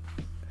be.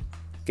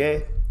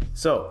 Okay?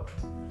 So,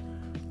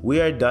 we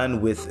are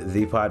done with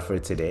the pod for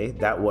today.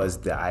 That was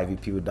the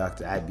IVP with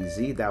Dr. Abby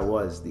Z. That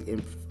was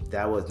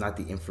not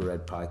the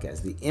Infrared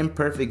podcast, the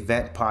Imperfect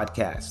Vent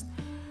podcast.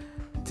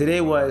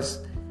 Today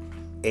was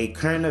a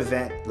current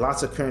event,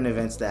 lots of current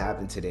events that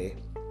happened today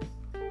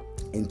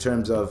in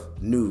terms of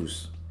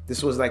news.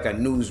 This was like a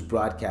news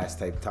broadcast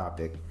type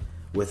topic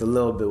with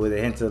a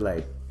hint of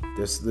like,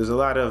 there's a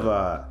lot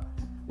of,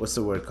 what's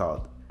the word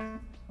called?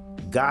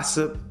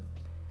 Gossip.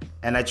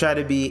 And I try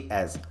to be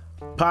as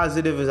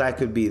positive as I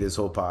could be this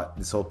whole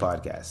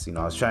podcast. You know,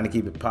 I was trying to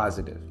keep it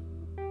positive.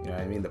 You know what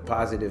I mean? The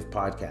positive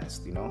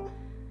podcast, you know?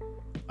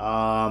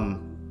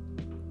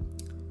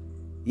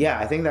 Yeah,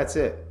 I think that's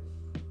it.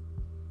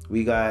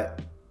 We talked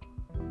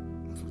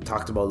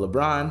about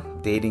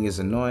LeBron, dating is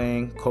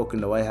annoying, coke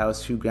in the White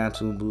House, Hugh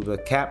Grant,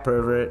 cat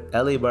pervert,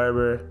 L.A.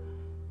 Barber.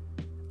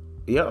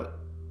 Yep.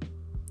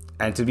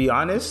 And to be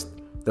honest,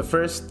 the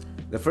first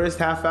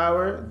half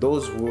hour,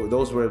 those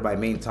were my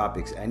main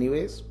topics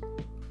anyways.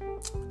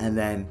 And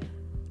then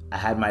I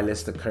had my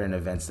list of current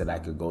events that I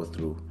could go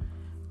through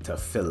to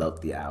fill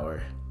out the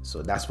hour.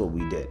 So that's what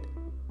we did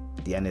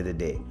at the end of the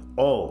day.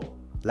 Oh,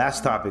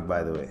 last topic,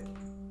 by the way.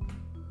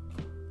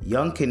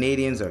 Young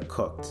Canadians are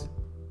cooked.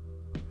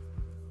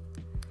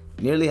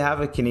 Nearly half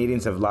of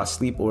Canadians have lost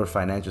sleep over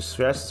financial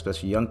stress,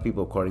 especially young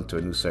people, according to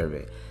a new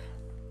survey.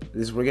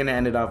 We're going to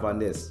end it off on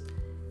this.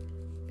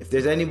 If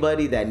there's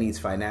anybody that needs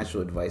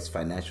financial advice,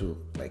 financial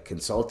like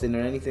consultant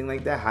or anything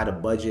like that, how to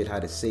budget, how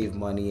to save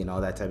money and all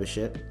that type of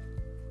shit,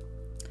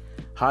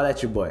 holla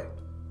at your boy.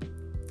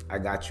 I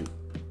got you.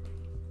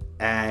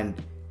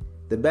 And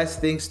the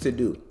best things to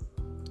do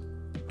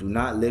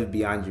not live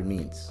beyond your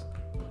means.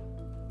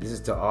 This is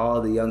to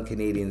all the young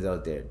Canadians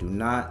out there. Do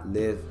not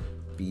live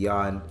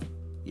beyond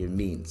your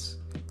means.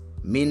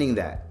 Meaning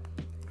that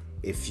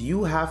if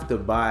you have to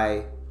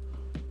buy,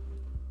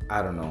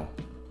 I don't know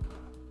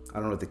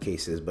what the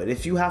case is, but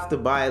if you have to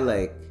buy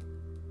like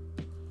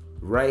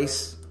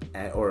rice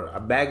or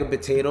a bag of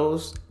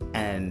potatoes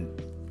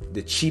and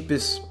the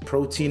cheapest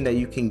protein that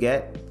you can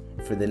get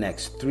for the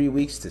next 3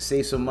 weeks to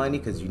save some money,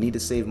 because you need to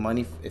save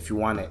money if you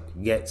want to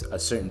get a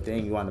certain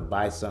thing, you want to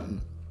buy something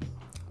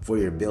for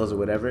your bills or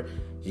whatever,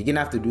 you're gonna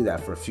have to do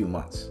that for a few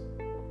months.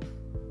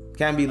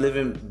 Can't be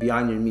living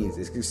beyond your means.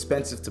 It's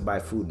expensive to buy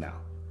food now.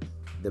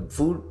 The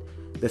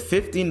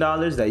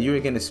 $15 that you're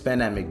gonna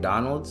spend at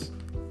McDonald's,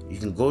 you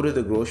can go to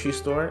the grocery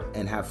store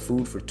and have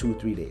food for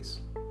 2-3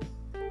 days.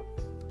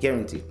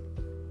 Guaranteed.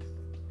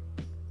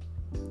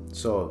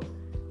 So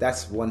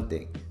that's one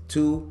thing.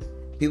 2,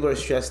 people are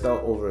stressed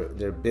out over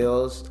their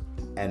bills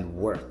and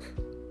work.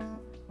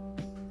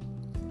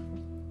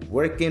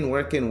 Working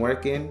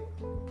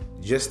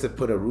just to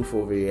put a roof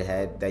over your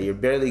head that you're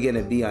barely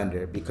gonna be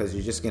under because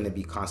you're just gonna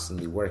be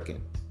constantly working.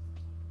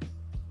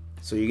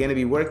 So you're gonna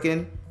be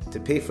working to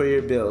pay for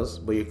your bills,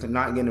 but you're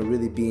not gonna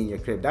really be in your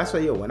crib. That's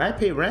why, when I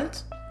pay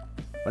rent,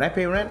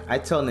 I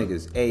tell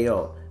niggas, hey,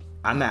 yo,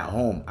 I'm at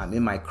home. I'm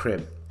in my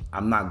crib.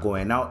 I'm not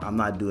going out. I'm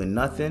not doing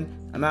nothing.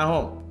 I'm at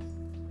home.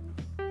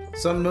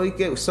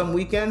 Some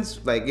weekends,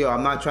 like, yo,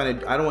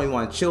 I don't even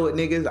want to chill with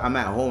niggas. I'm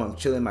at home. I'm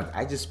chilling.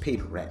 I just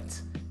paid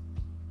rent.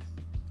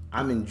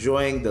 I'm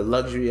enjoying the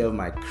luxury of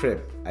my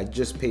crib. I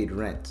just paid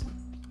rent.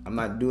 I'm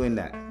not doing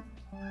that.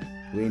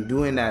 We ain't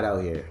doing that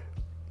out here.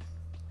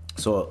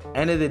 So,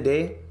 end of the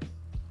day,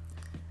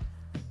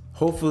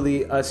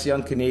 hopefully us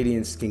young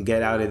Canadians can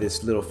get out of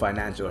this little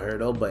financial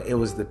hurdle, but it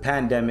was the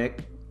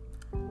pandemic.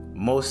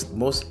 Most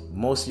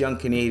young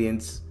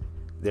Canadians,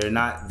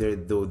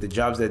 the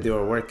jobs that they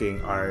were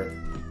working are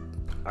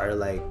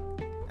like,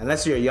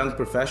 unless you're a young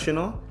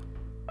professional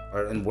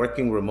and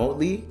working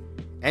remotely,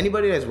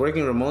 anybody that's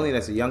working remotely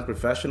that's a young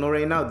professional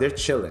right now, they're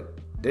chilling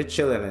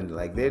and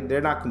like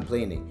they're not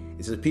complaining.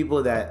 It's the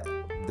people that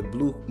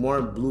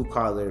more blue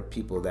collar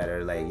people that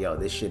are like, yo,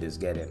 this shit is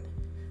getting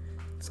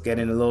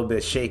a little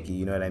bit shaky,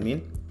 you know what I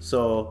mean?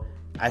 So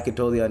I could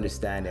totally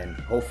understand, and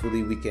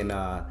hopefully we can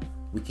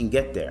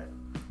get there.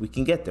 We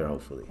can get there,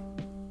 hopefully.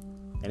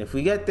 And if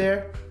we get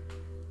there,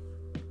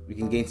 we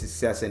can gain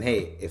success. And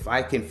hey, if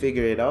I can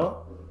figure it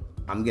out,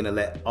 I'm gonna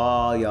let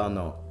all y'all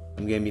know.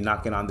 I'm gonna be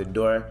knocking on the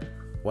door.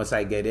 Once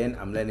I get in,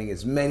 I'm letting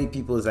as many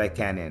people as I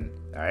can in.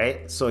 All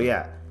right? So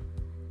yeah,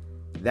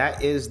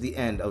 that is the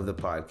end of the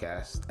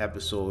podcast,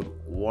 episode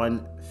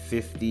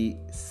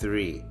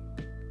 153.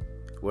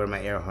 Where are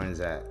my air horns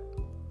at?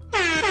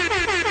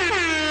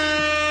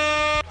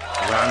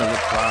 Round of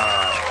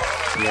applause.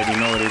 You already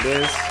know what it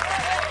is.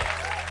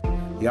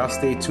 Y'all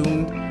stay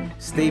tuned,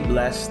 stay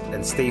blessed,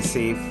 and stay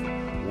safe.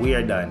 We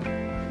are done.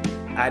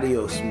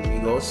 Adios,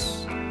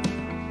 amigos.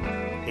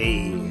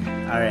 Hey,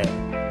 all right.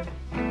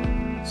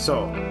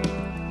 So,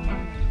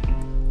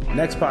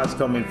 next pod's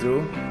coming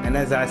through, and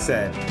as I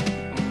said,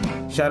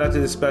 shout out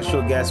to the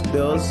special guest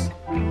Bills.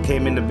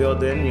 Came in the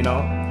building, you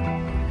know.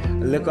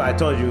 Look, I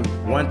told you,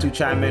 1-2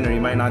 chime in, or he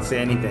might not say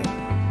anything.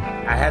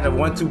 I had a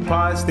 1-2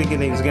 pause,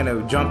 thinking he was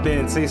gonna jump in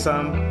and say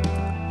something.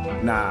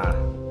 Nah,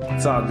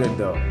 it's all good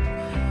though.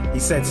 He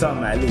said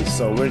something at least,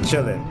 so we're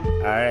chilling.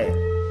 All right,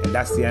 and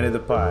that's the end of the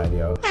pod,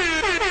 yo.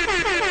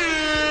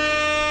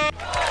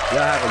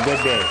 Y'all have a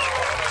good day.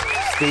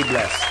 Stay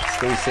blessed,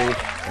 stay safe,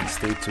 and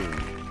stay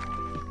tuned.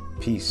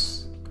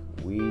 Peace.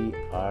 We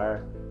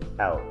are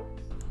out.